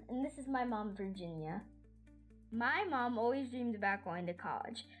Brianna, and this is my mom, Virginia. My mom always dreamed about going to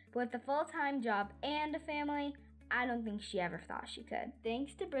college, but with a full-time job and a family, I don't think she ever thought she could.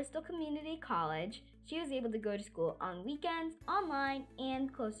 Thanks to Bristol Community College, she was able to go to school on weekends, online,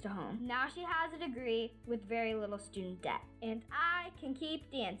 and close to home. Now she has a degree with very little student debt, and I can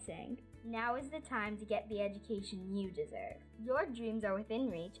keep dancing. Now is the time to get the education you deserve. Your dreams are within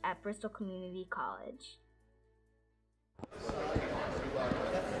reach at Bristol Community College.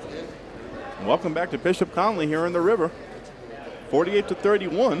 Welcome back to Bishop Connolly here in the River.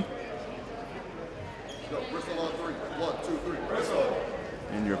 48-31. Bristol on three. 1, 2, 3. Bristol.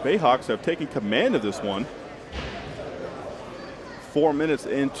 And your Bayhawks have taken command of this one. 4 minutes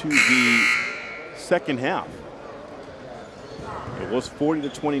into the second half. It was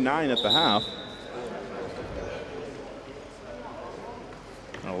 40-29 at the half.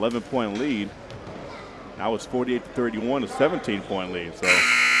 An 11-point lead. Now it's 48-31, a 17-point lead. So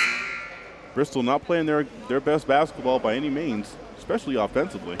Bristol not playing their best basketball by any means, especially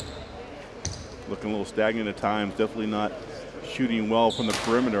offensively. Looking a little stagnant at times, definitely not shooting well from the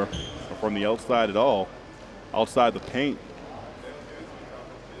perimeter or from the outside at all. Outside the paint,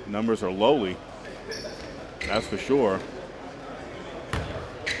 numbers are lowly, that's for sure.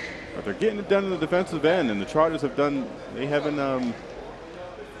 But they're getting it done in the defensive end, and the Chargers they haven't done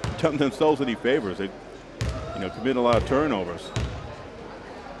themselves any favors. They, commit a lot of turnovers.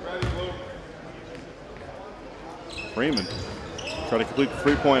 Freeman try to complete the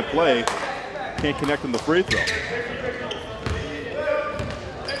three-point play. Can't connect on the free throw.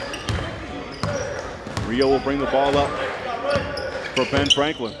 Rio will bring the ball up for Ben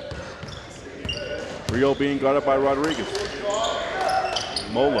Franklin. Rio being guarded by Rodriguez.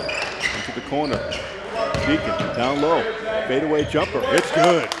 Mola into the corner. Deacon down low. Fadeaway jumper. It's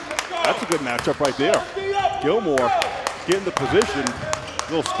good. That's a good matchup right there. Gilmore getting the position.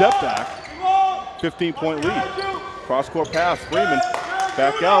 Little step back. 15-point lead. Cross-court pass. Freeman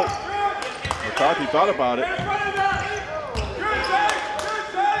back out. McCarthy thought about it.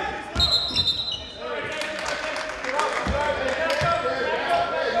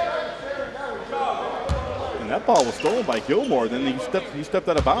 And that ball was stolen by Gilmore. Then he stepped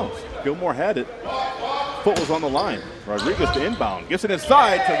out of bounds. Gilmore had it. Foot was on the line. Rodriguez to inbound. Gets it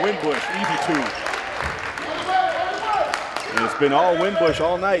inside to Winbush. Easy two. And it's been all Winbush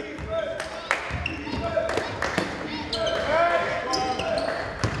all night.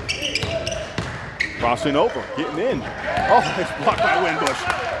 Crossing over, getting in. Oh, it's blocked by Winbush.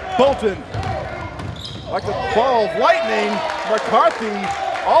 Bolton, like a ball of lightning. McCarthy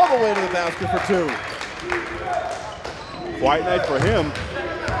all the way to the basket for two. Quiet night for him.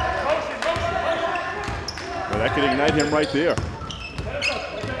 Well, that could ignite him right there.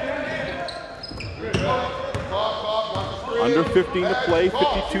 Under 15 to play,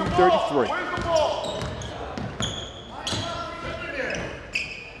 52-33.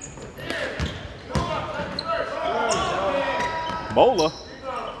 Mola,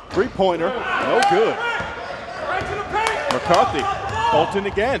 three-pointer, no good. McCarthy, Bolton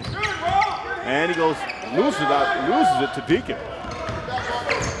again. And he goes, loses it to Deacon.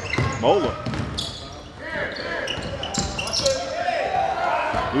 Mola.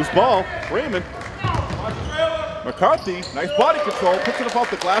 Loose ball, Freeman. McCarthy, nice body control, puts it up off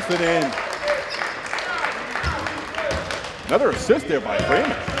the glass and in. Another assist there by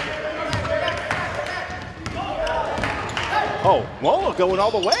Freeman. Oh, Mola going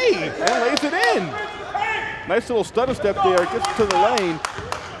all the way and lays it in. Nice little stutter step there, gets to the lane.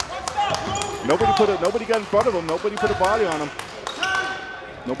 Nobody got in front of him, nobody put a body on him.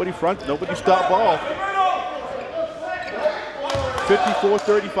 Nobody stopped ball.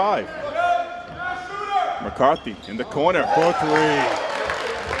 54-35. McCarthy in the corner for three.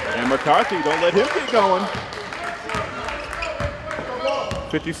 And McCarthy, don't let him get going.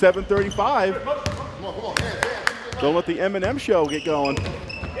 57-35. Don't let the M&M show get going.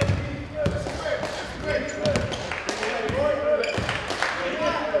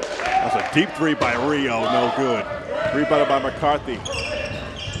 That's a deep three by Rio, no good. Rebounded by McCarthy.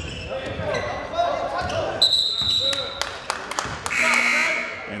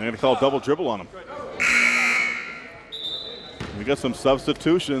 And they're gonna call a double dribble on him. We got some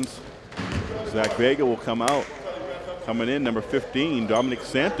substitutions. Zach Vega will come out. Coming in, number 15, Dominic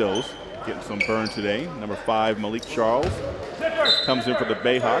Santos, getting some burn today. Number 5, Malik Charles, comes in for the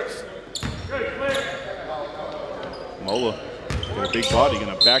Bayhawks. Mola Got a big body,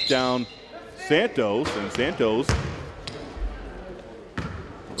 gonna back down Santos, and Santos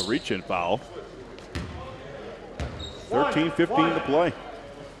with a reach-in foul. 13-15 to play.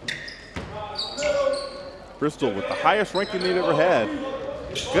 Bristol with the highest ranking they've ever had.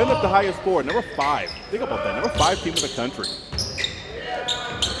 Getting up the highest score, number 5. Think about that, number 5 team in the country.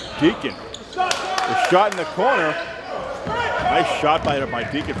 Deacon, the shot in the corner. Nice shot by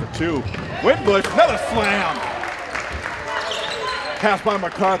Deacon for 2. Winbush, another slam. Pass by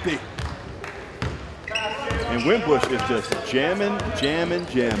McCarthy. And Winbush is just jamming.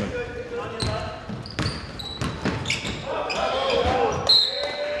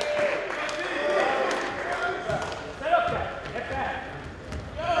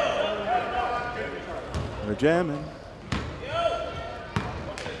 They're jamming.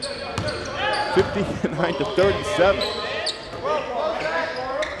 59-37.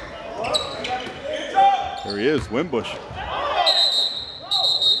 There he is, Winbush.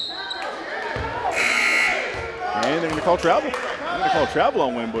 And they're going to call travel. They're going to call travel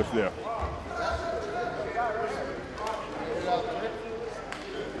on Winbush there.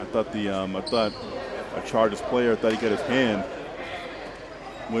 I thought a Chargers player thought he got his hand.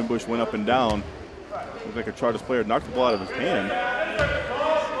 Winbush went up and down. Looked like a Chargers player knocked the ball out of his hand.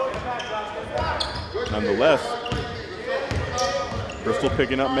 Nonetheless, Bristol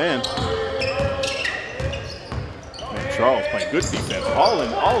picking up man. Charles playing good defense, all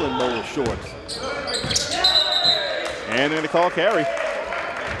in low shorts. And they're going to call a carry.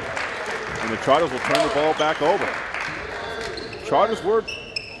 And the Chargers will turn the ball back over. Chargers were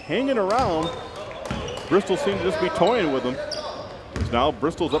hanging around. Bristol seemed to just be toying with them. Now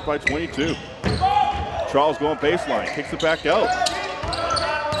Bristol's up by 22. Charles going baseline, kicks it back out.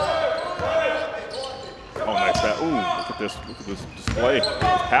 Oh, nice pass. Ooh, look at this display, this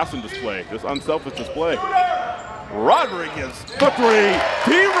passing display, this unselfish display. Rodriguez for 3.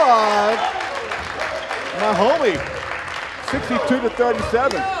 D-Rod, my homie,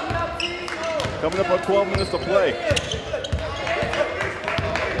 62-37. Coming up on 12 minutes to play.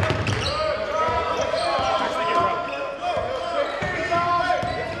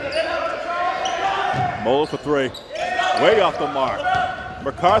 Moeller for 3. Way off the mark.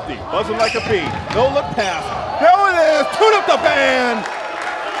 McCarthy buzzing like a bee. No look pass. There it is. Tune up the band.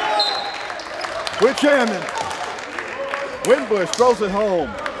 We're jamming. Winbush throws it home.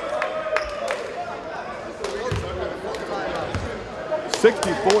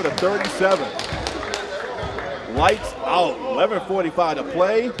 64-37. Lights out. 11:45 to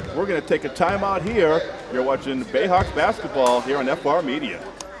play. We're going to take a timeout here. You're watching Bayhawks basketball here on FR Media.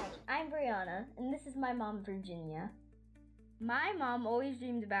 And this is my mom, Virginia. My mom always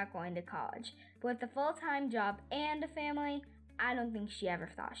dreamed about going to college, but with a full-time job and a family, I don't think she ever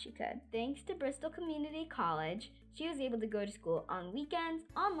thought she could. Thanks to Bristol Community College, she was able to go to school on weekends,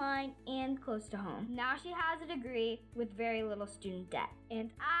 online, and close to home. Now she has a degree with very little student debt,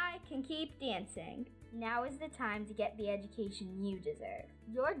 and I can keep dancing. Now is the time to get the education you deserve.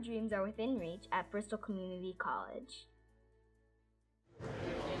 Your dreams are within reach at Bristol Community College.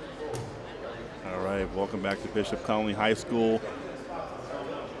 All right, welcome back to Bishop Connolly High School.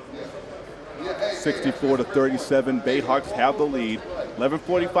 64-37, Bayhawks have the lead.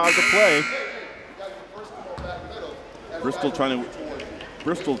 11:45 to play. Bristol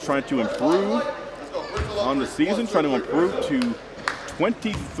trying to improve on the season, trying to improve to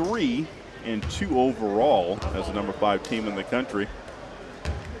 23-2 overall as the number 5 team in the country.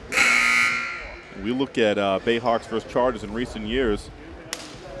 We look at Bayhawks versus Chargers in recent years.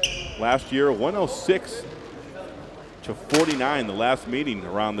 Last year, 106-49, the last meeting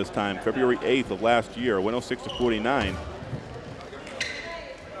around this time, February 8th of last year, 106-49.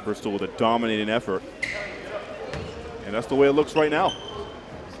 Bristol with a dominating effort. And that's the way it looks right now.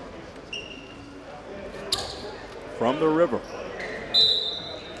 From the river.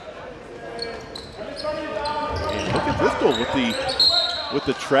 And look at Bristol with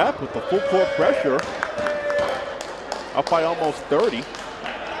the trap, with the full court pressure. Up by almost 30.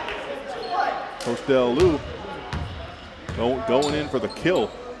 Coach Del Lou going in for the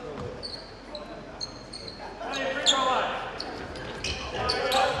kill.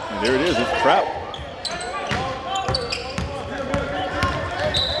 And there it is, it's a trap.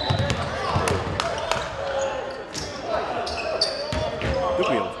 Could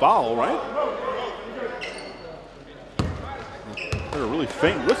be a foul, right? Heard a really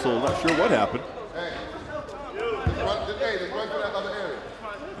faint whistle, not sure what happened.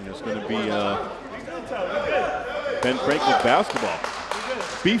 And it's going to be Ben Franklin basketball.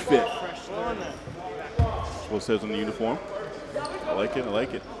 B-Fit. That's what it says on the uniform. I like it, I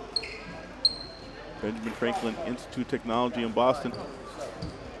like it. Benjamin Franklin Institute of Technology in Boston.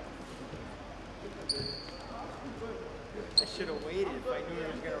 I should have waited if I knew he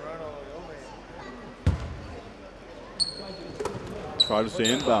was going to run all the way over. Try to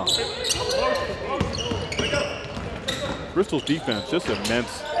stay inbound. Bristol's defense just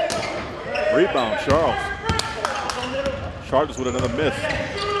immense. Rebound, Charles. Charles with another miss.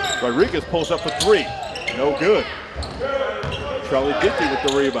 Rodriguez pulls up for three. No good. Charlie Dickey with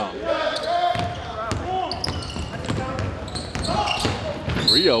the rebound.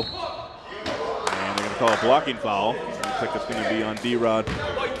 Rio. And they're going to call a blocking foul. Looks like it's going to be on D-Rod. They'll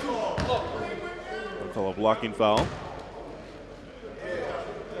call a blocking foul.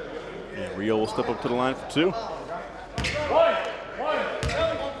 And Rio will step up to the line for two.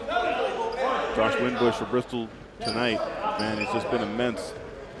 Josh Winbush for Bristol tonight. Man, he's just been immense.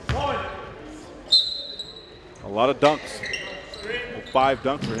 A lot of dunks. 5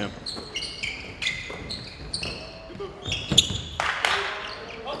 dunks for him.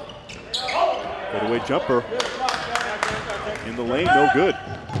 Fadeaway jumper. In the lane, no good.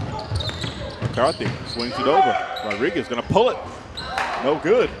 McCarthy swings it over. Rodriguez gonna pull it. No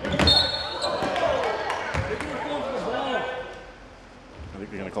good. I think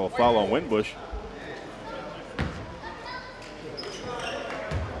they're gonna call a foul on Winbush.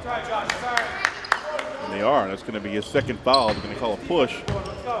 And they are. That's gonna be his second foul. They're gonna call a push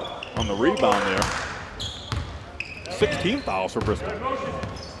on the rebound there. 16 fouls for Bristol.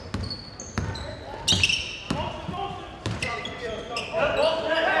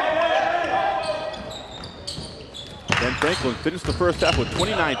 Ben Franklin finished the first half with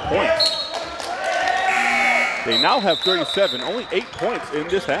 29 points. They now have 37, only 8 points in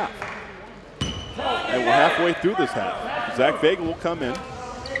this half. And we're halfway through this half. Zach Vega will come in.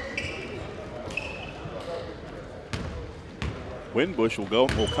 Winbush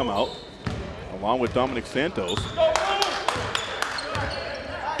will come out, along with Dominic Santos.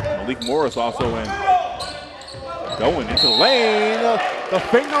 Malik Morris also in. Going into the lane, the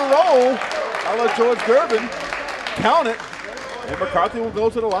finger roll. I let George Gervin count it, and McCarthy will go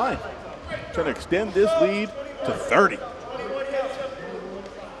to the line. Trying to extend this lead to 30.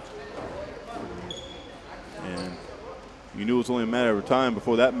 And you knew it was only a matter of time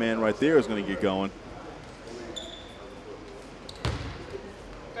before that man right there is going to get going.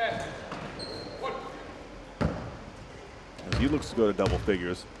 As he looks to go to double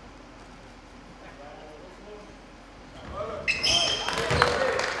figures.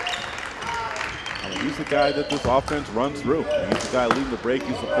 He's the guy that this offense runs through. He's the guy leading the break.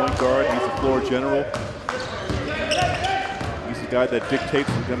 He's the point guard. He's the floor general. He's the guy that dictates.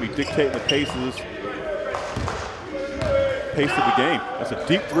 He's going to be dictating the pace of the game. That's a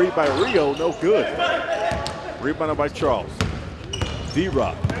deep three by Rio. No good. Rebounded by Charles.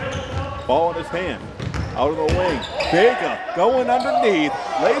 D-Rock. Ball in his hand. Out of the wing. Vega going underneath.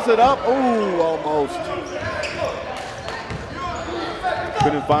 Lays it up. Ooh, almost.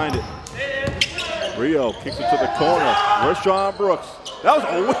 Couldn't find it. Rio kicks it to the corner. Rashawn Brooks. That was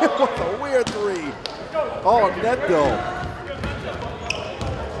a weird three. Oh, net though.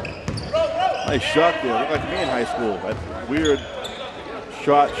 Nice shot there. Looked like me in high school. That weird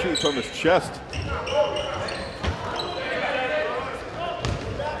shot shoots from his chest.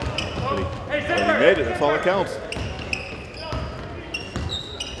 But he made it. That's all that counts.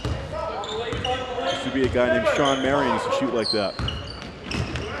 Should be a guy named Sean Marion used to shoot like that.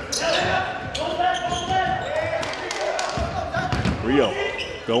 Rio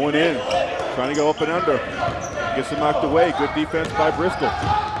going in, trying to go up and under. Gets him knocked away. Good defense by Bristol.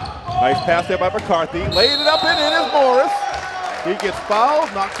 Nice pass there by McCarthy. Laid it up and in is Morris. He gets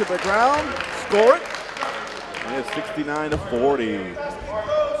fouled, knocked to the ground, score it. And it's 69-40.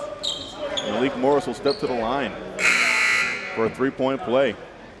 Malik Morris will step to the line for a three-point play.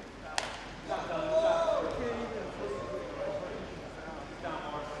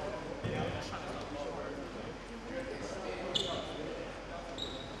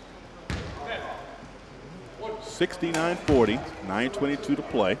 (69-40), 9:22 to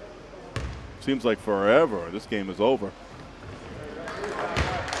play. Seems like forever. This game is over.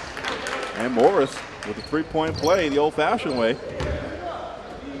 And Morris with a three-point play the old-fashioned way.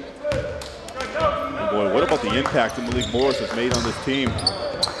 And boy, what about the impact that Malik Morris has made on this team?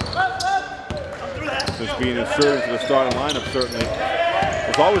 Since being inserted into the starting lineup, certainly.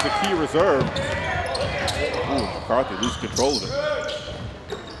 Was always a key reserve. Ooh, McCarthy loses control of it.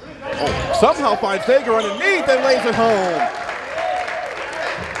 Oh, somehow finds Vega underneath and lays it home.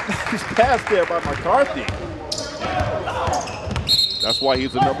 Nice pass there by McCarthy. That's why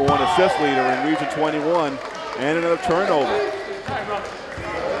he's the #1 assist leader in Region 21. And another turnover.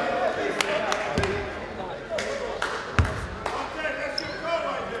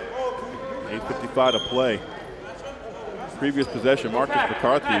 8:55 to play. Previous possession, Marcus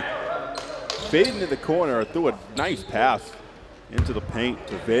McCarthy fading into the corner, threw a nice pass into the paint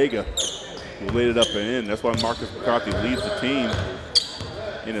to Vega, who laid it up and in. That's why Marcus McCarthy leads the team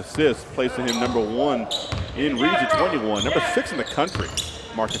in assists, placing him #1 in Region 21, #6 in the country.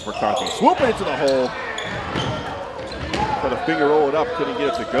 Marcus McCarthy swooping into the hole. Got a finger roll it up, couldn't get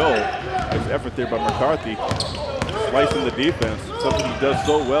it to go. Nice effort there by McCarthy. Slicing the defense, something he does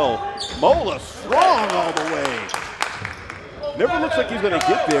so well. Mola strong all the way. Never looks like he's going to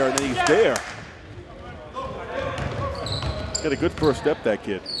get there, and then he's there. Got a good first step, that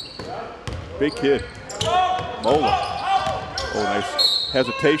kid. Big kid. Mola. Oh, nice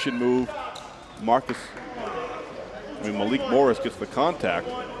hesitation move. Malik Morris gets the contact,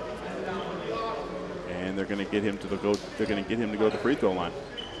 and they're going to get him to go. They're going to get him to go to the free throw line.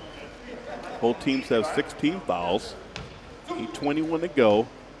 Both teams have 16 fouls. 8:21 to go.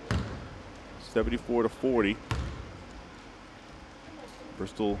 74 to 40.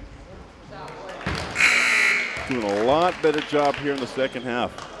 Bristol doing a lot better job here in the second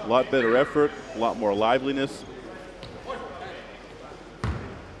half. A lot better effort, a lot more liveliness.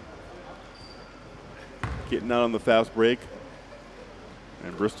 Getting out on the fast break.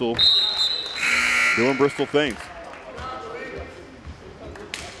 And Bristol doing Bristol things.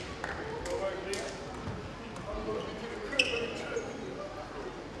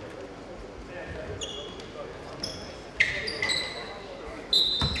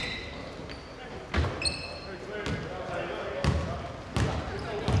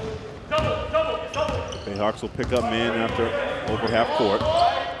 Bayhawks will pick up man after over half court.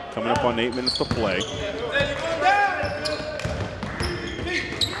 Coming up on 8 minutes to play.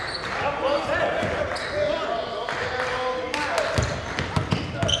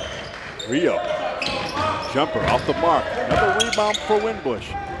 Rio, jumper off the mark. Another rebound for Winbush.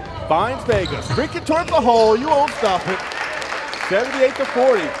 Finds Vega, streaking towards the hole. You won't stop it. 78 to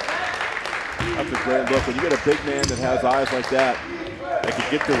 40. That's a great look. When you get a big man that has eyes like that can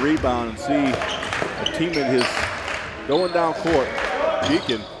get the rebound and see a teammate his going down court.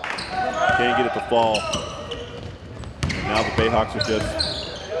 Deacon can't get it to fall. And now the Bayhawks are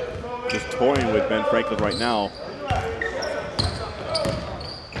just toying with Ben Franklin right now.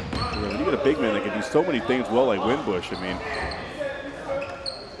 When you get a big man that can do so many things well like Winbush, I mean,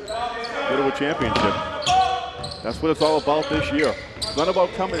 go to a championship. That's what it's all about this year. It's not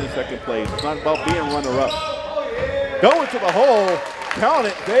about coming in second place. It's not about being runner-up. Going to the hole, count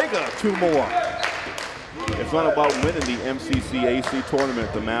it, Vega, 2 more. It's not about winning the MCCAC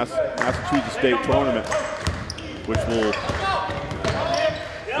tournament, the Massachusetts State tournament, which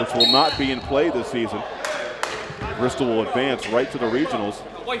will not be in play this season. Bristol will advance right to the regionals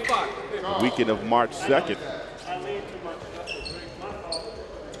the weekend of March 2nd.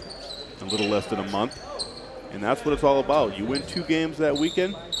 A little less than a month. And that's what it's all about. You win 2 games that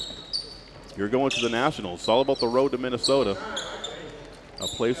weekend, you're going to the Nationals. It's all about the road to Minnesota, a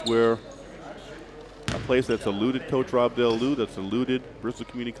place that's eluded Coach Rob Del that's eluded Bristol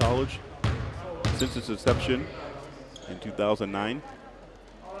Community College since its inception in 2009.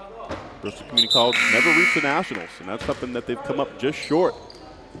 Bristol Community College never reached the Nationals, and that's something that they've come up just short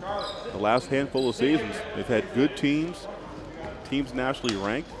the last handful of seasons. They've had good teams nationally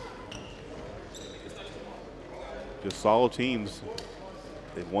ranked, just solid teams.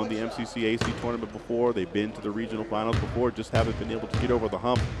 They've won the MCCAC tournament before. They've been to the regional finals before, just haven't been able to get over the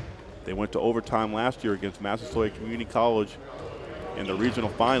hump. They went to overtime last year against Massasoit Community College in the regional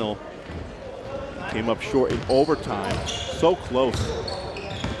final. Came up short in overtime, so close.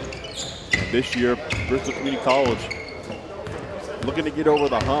 And this year, Bristol Community College looking to get over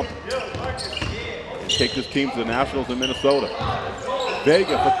the hump and take this team to the Nationals in Minnesota.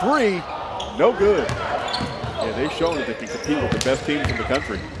 Vega for 3, no good. Yeah, they've shown that they can compete with the best teams in the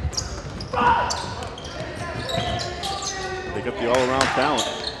country. They got the all-around talent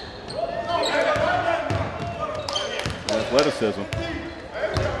and athleticism.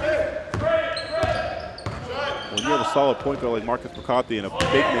 When you have a solid point guard like Marcus McCarthy and a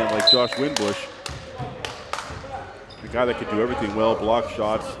big man like Josh Winbush, a guy that can do everything well, block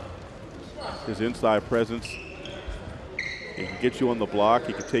shots, his inside presence, he can get you on the block,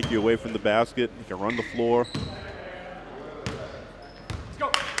 he can take you away from the basket, he can run the floor.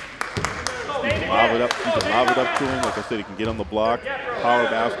 You can lob it up to him. Like I said, he can get on the block, power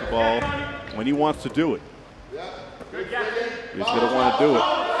basketball when he wants to do it. He's going to want to do it.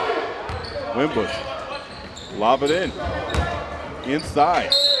 Winbush, lob it in.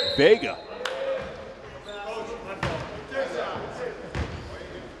 Inside, Vega.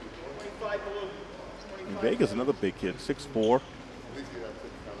 And Vega's another big kid, 6'4".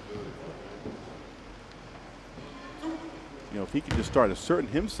 you know, if he can just start asserting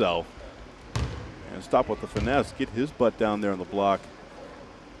himself and stop with the finesse, get his butt down there on the block,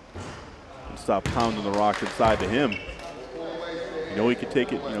 and stop pounding the rock inside to him. You know he can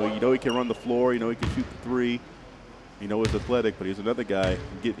take it. You know he can run the floor. You know he can shoot the three. You know he's athletic, but he's another guy.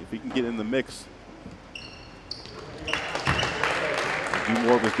 If he can get in the mix, do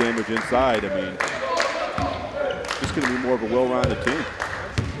more of his damage inside. I mean, it's going to be more of a well-rounded team.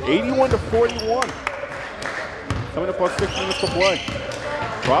 81-41. Coming up on 6 minutes to play.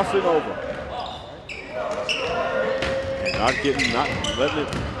 Crossing over. And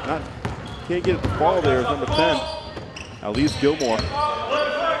can't get it to fall there is number 10. Elise Gilmore.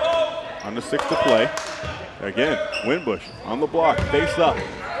 Under 6 to play. Again, Winbush on the block, face up.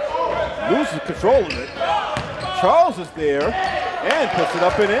 Loses control of it. Charles is there and puts it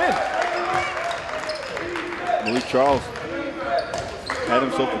up and in. Malik Charles had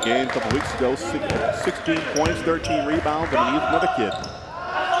himself a game a couple weeks ago, 16 points, 13 rebounds. I mean, he's another kid.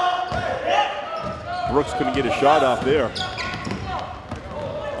 Brooks couldn't get a shot off there.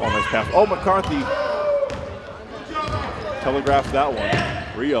 Oh, nice pass. Oh, McCarthy telegraphs that one.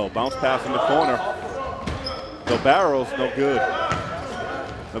 Rio, bounce pass in the corner. The Barrows, no good.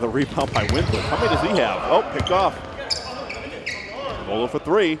 Another rebound by Winbush. How many does he have? Oh, picked off. Roller for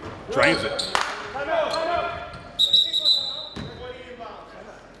 3, drains it.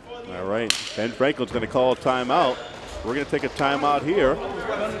 All right, Ben Franklin's going to call a timeout. We're going to take a timeout here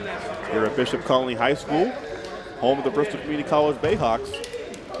at Bishop Connolly High School, home of the Bristol Community College Bayhawks.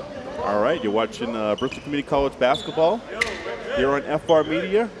 All right, you're watching Bristol Community College basketball here on FR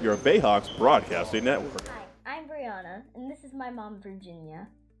Media, your Bayhawks Broadcasting Network. Hi, I'm Brianna, and this is my mom, Virginia.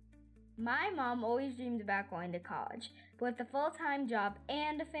 My mom always dreamed about going to college, but with a full-time job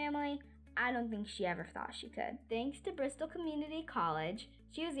and a family, I don't think she ever thought she could. Thanks to Bristol Community College,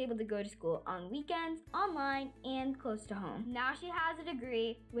 she was able to go to school on weekends, online, and close to home. Now she has a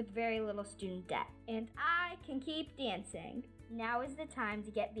degree with very little student debt, and I can keep dancing. Now is the time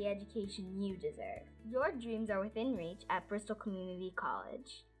to get the education you deserve. Your dreams are within reach at Bristol Community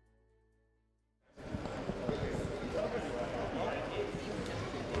College.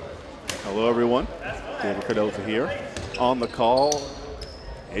 Hello, everyone. David Cardoza here. On the call,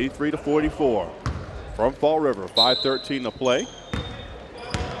 83-44 from Fall River. 5:13 to play.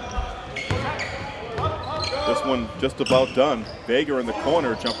 This one just about done. Vega in the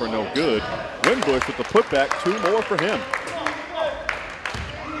corner, jumper no good. Winbush with the putback, 2 more for him.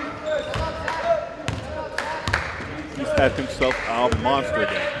 He's had himself a monster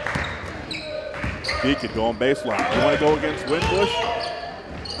game. He could go on baseline. You want to go against Winbush?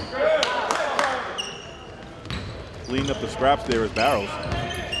 Cleaning up the scraps there is Barrows.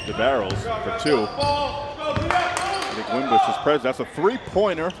 The Barrows for 2. I think Winbush is present. That's a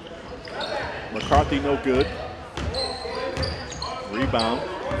 3-pointer. McCarthy no good. Rebound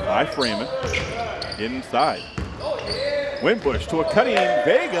by Freeman. Inside. Winbush to a cutting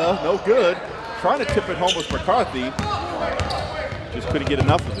Vega, no good. Trying to tip it home with McCarthy. Just couldn't get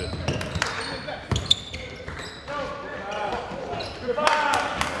enough of it.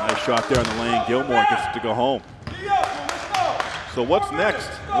 Nice shot there in the lane. Gilmore gets it to go home. So what's next?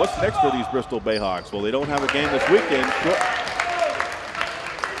 What's next for these Bristol Bayhawks? Well, they don't have a game this weekend.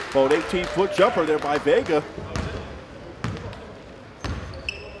 About 18-foot jumper there by Vega.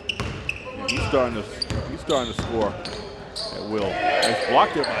 And he's starting to score at will. Nice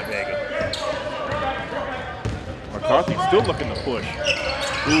block there by Vega. McCarthy still looking to push.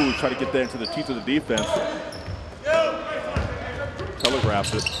 Ooh, try to get that into the teeth of the defense.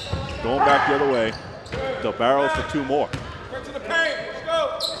 Telegraphs it. Going back the other way. Del Barrows for 2 more.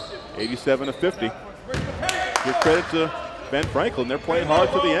 87-50. Give credit to Ben Franklin. They're playing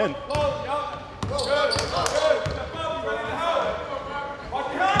hard to the end.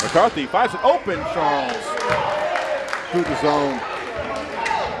 McCarthy finds it open. Charles through the zone.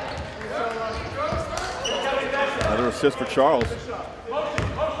 Another assist for Charles.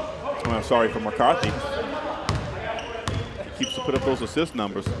 Oh, I'm sorry, for McCarthy. He keeps to put up those assist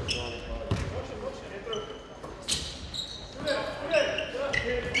numbers.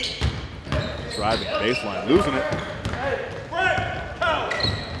 Driving baseline, losing it.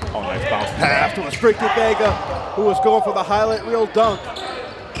 Oh, nice bounce pass to a straight to Vega, who was going for the highlight reel dunk.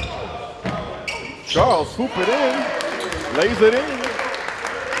 Charles swoop it in, lays it in.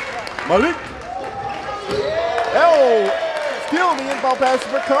 Malik. Oh, still the inbound pass to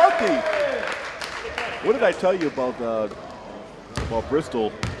McCarthy. What did I tell you about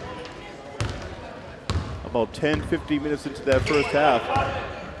Bristol? About 10-15 minutes into that first half.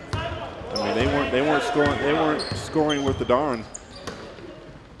 I mean, they weren't scoring worth the darn.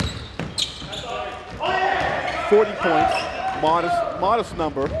 40 points, modest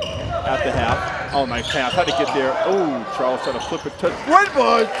number at the half. Oh, nice pass. How'd he get there? Oh, Charles trying to flip it to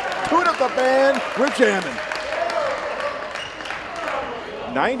Winbush. Tune up the band. We're jamming.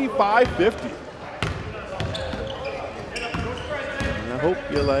 95-50. And I hope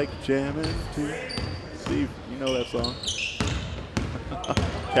you like jamming too. Steve, you know that song.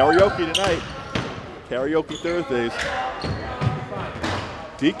 Karaoke tonight. Karaoke Thursdays.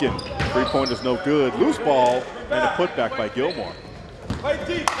 Deacon, three-pointer's no good. Loose ball and a putback by Gilmore.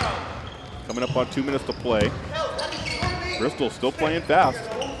 Coming up on 2 minutes to play. Bristol still playing fast.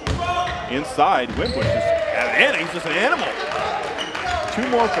 Inside, Winbush is at an inning. He's just an animal. 2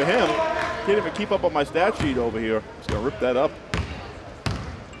 more for him. Can't even keep up on my stat sheet over here. Just gonna rip that up.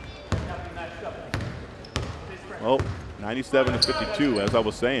 Well, 97-52, as I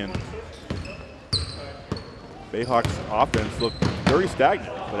was saying. Bayhawks offense looked very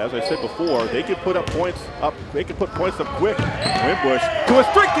stagnant, but as I said before, they could put up points up. They could put points up quick. Winbush to a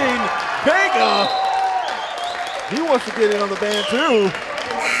striking Vega. He wants to get in on the band too.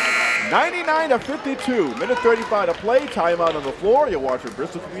 99-52. Minute 35 to play. Timeout on the floor. You're watching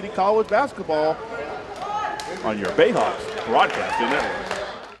Bristol Community College basketball on your Bayhawks Broadcasting Network.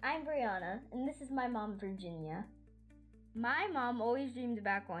 I'm Brianna, and this is my mom, Virginia. My mom always dreamed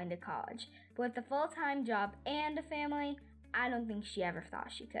about going to college, but with a full-time job and a family, I don't think she ever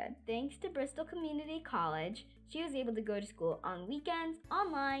thought she could. Thanks to Bristol Community College, she was able to go to school on weekends,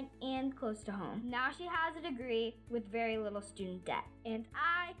 online, and close to home. Now she has a degree with very little student debt, and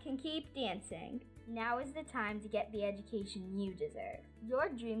I can keep dancing. Now is the time to get the education you deserve. Your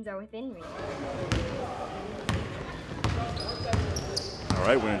dreams are within reach. All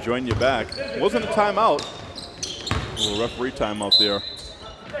right, we're going to join you back. Wasn't a timeout. A little referee timeout there.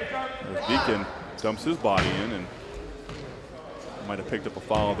 As Deacon dumps his body in and might have picked up a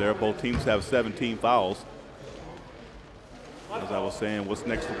foul there. Both teams have 17 fouls. As I was saying, what's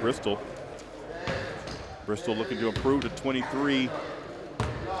next for Bristol? Bristol looking to improve to 23-2.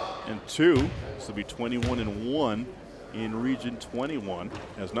 This will be 21-1 in Region 21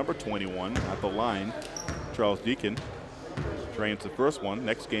 as number 21 at the line. Charles Deacon drains the first one.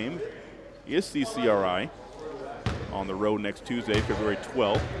 Next game is CCRI on the road next Tuesday, February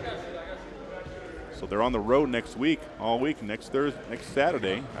 12th. So they're on the road next week, all week, next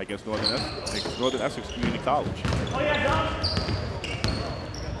Saturday against Northern Essex Community College.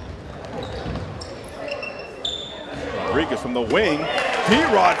 Rodriguez from the wing,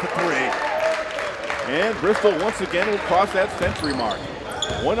 T-Rod for three. And Bristol once again will cross that century mark.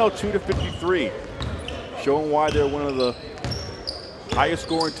 102-53, showing why they're one of the highest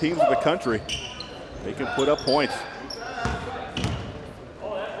scoring teams in the country. They can put up points.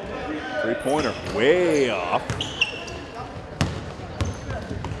 Three-pointer way off.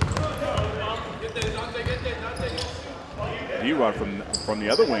 D-Rod from the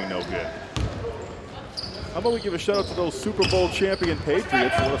other wing, no good. How about we give a shout out to those Super Bowl champion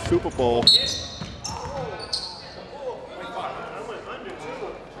Patriots? What a Super Bowl.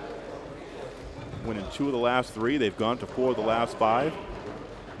 Winning 2 of the last 3. They've gone to 4 of the last 5.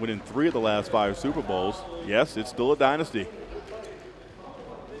 Winning 3 of the last 5 Super Bowls. Yes, it's still a dynasty.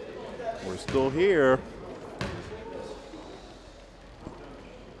 We're still here.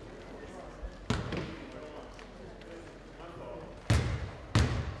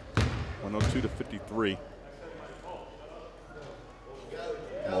 (102 to 53).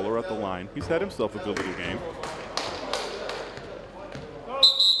 Muller at the line. He's had himself a good little game.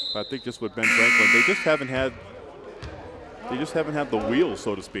 But I think just with Ben Franklin, they just haven't had the wheels,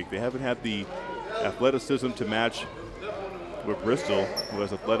 so to speak. They haven't had the athleticism to match with Bristol, who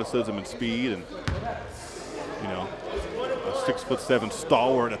has athleticism and speed, and you know, a 6'7"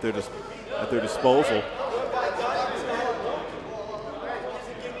 stalwart at their disposal.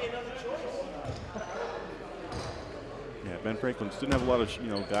 Yeah, Ben Franklin just didn't have a lot of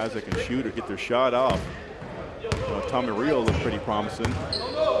guys that can shoot or get their shot off. Tommy Rio looked pretty promising.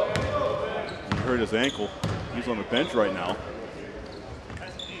 He hurt his ankle. He's on the bench right now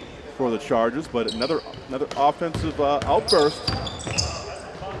for the Chargers, but another offensive outburst.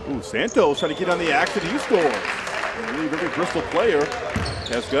 Ooh, Santos trying to get on the action. He scores. I believe every Bristol player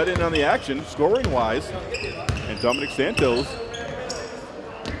has got in on the action, scoring-wise, and Dominic Santos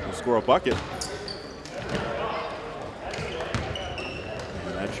will score a bucket.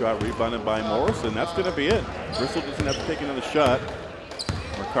 And that shot rebounded by Morrison. That's going to be it. Bristol doesn't have to take another shot.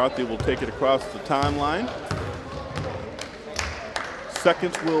 McCarthy will take it across the timeline.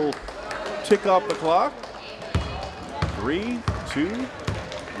 Seconds will tick off the clock. 3, 2,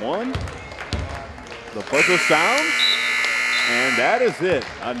 1. The buzzer sounds, and that is it.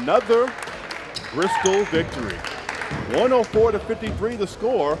 Another Bristol victory. 104-53 the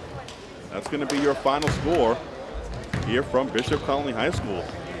score. That's going to be your final score here from Bishop Connolly High School.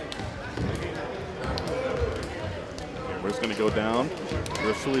 We're just going to go down.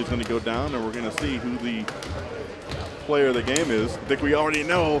 Bristol is going to go down, and we're going to see who the player of the game is. I think we already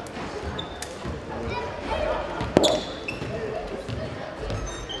know.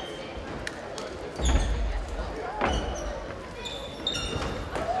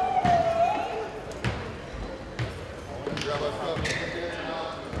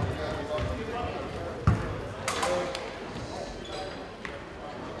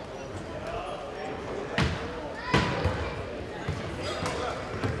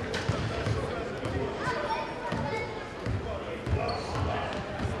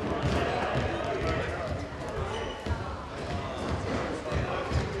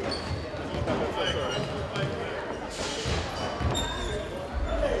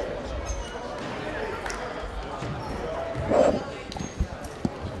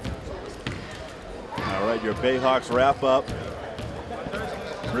 Your Bayhawks wrap up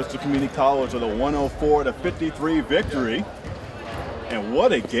Bristol Community College with a 104-53 victory. And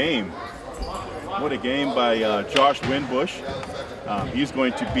what a game. What a game by Josh Winbush. He's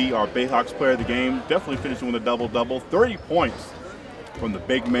going to be our Bayhawks player of the game. Definitely finishing with a double-double. 30 points from the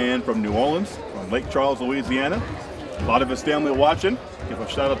big man from New Orleans, from Lake Charles, Louisiana. A lot of his family watching. Give a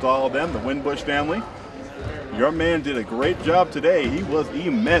shout out to all of them, the Winbush family. Your man did a great job today. He was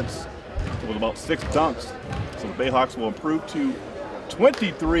immense with about 6 dunks. So the Bayhawks will improve to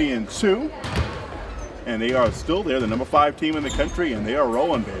 23-2. And they are still there, the number 5 team in the country, and they are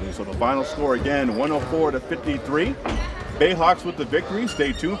rolling, baby. So the final score again, 104-53. Bayhawks with the victory.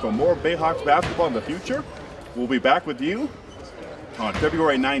 Stay tuned for more Bayhawks basketball in the future. We'll be back with you on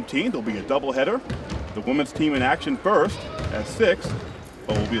February 19th. There'll be a doubleheader. The women's team in action first at 6,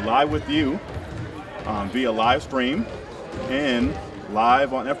 but we'll be live with you via live stream and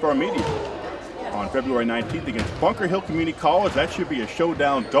live on FR Media on February 19th against Bunker Hill Community College. That should be a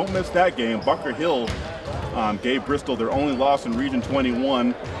showdown. Don't miss that game. Bunker Hill gave Bristol their only loss in Region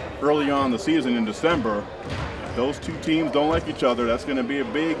 21 early on in the season in December. If those two teams don't like each other, that's going to be a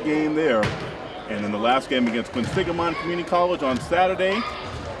big game there. And then the last game against Quinsigamond Community College on Saturday,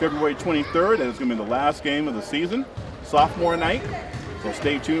 February 23rd, and it's going to be the last game of the season, sophomore night. So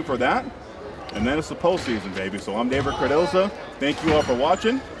stay tuned for that. And then it's the postseason, baby. So I'm David Cardoza. Thank you all for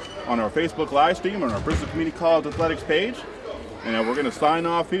watching on our Facebook live stream, on our Bristol Community College Athletics page. And we're going to sign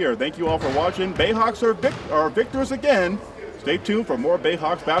off here. Thank you all for watching. Bayhawks are victors again. Stay tuned for more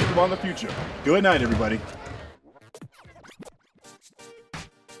Bayhawks basketball in the future. Good night, everybody.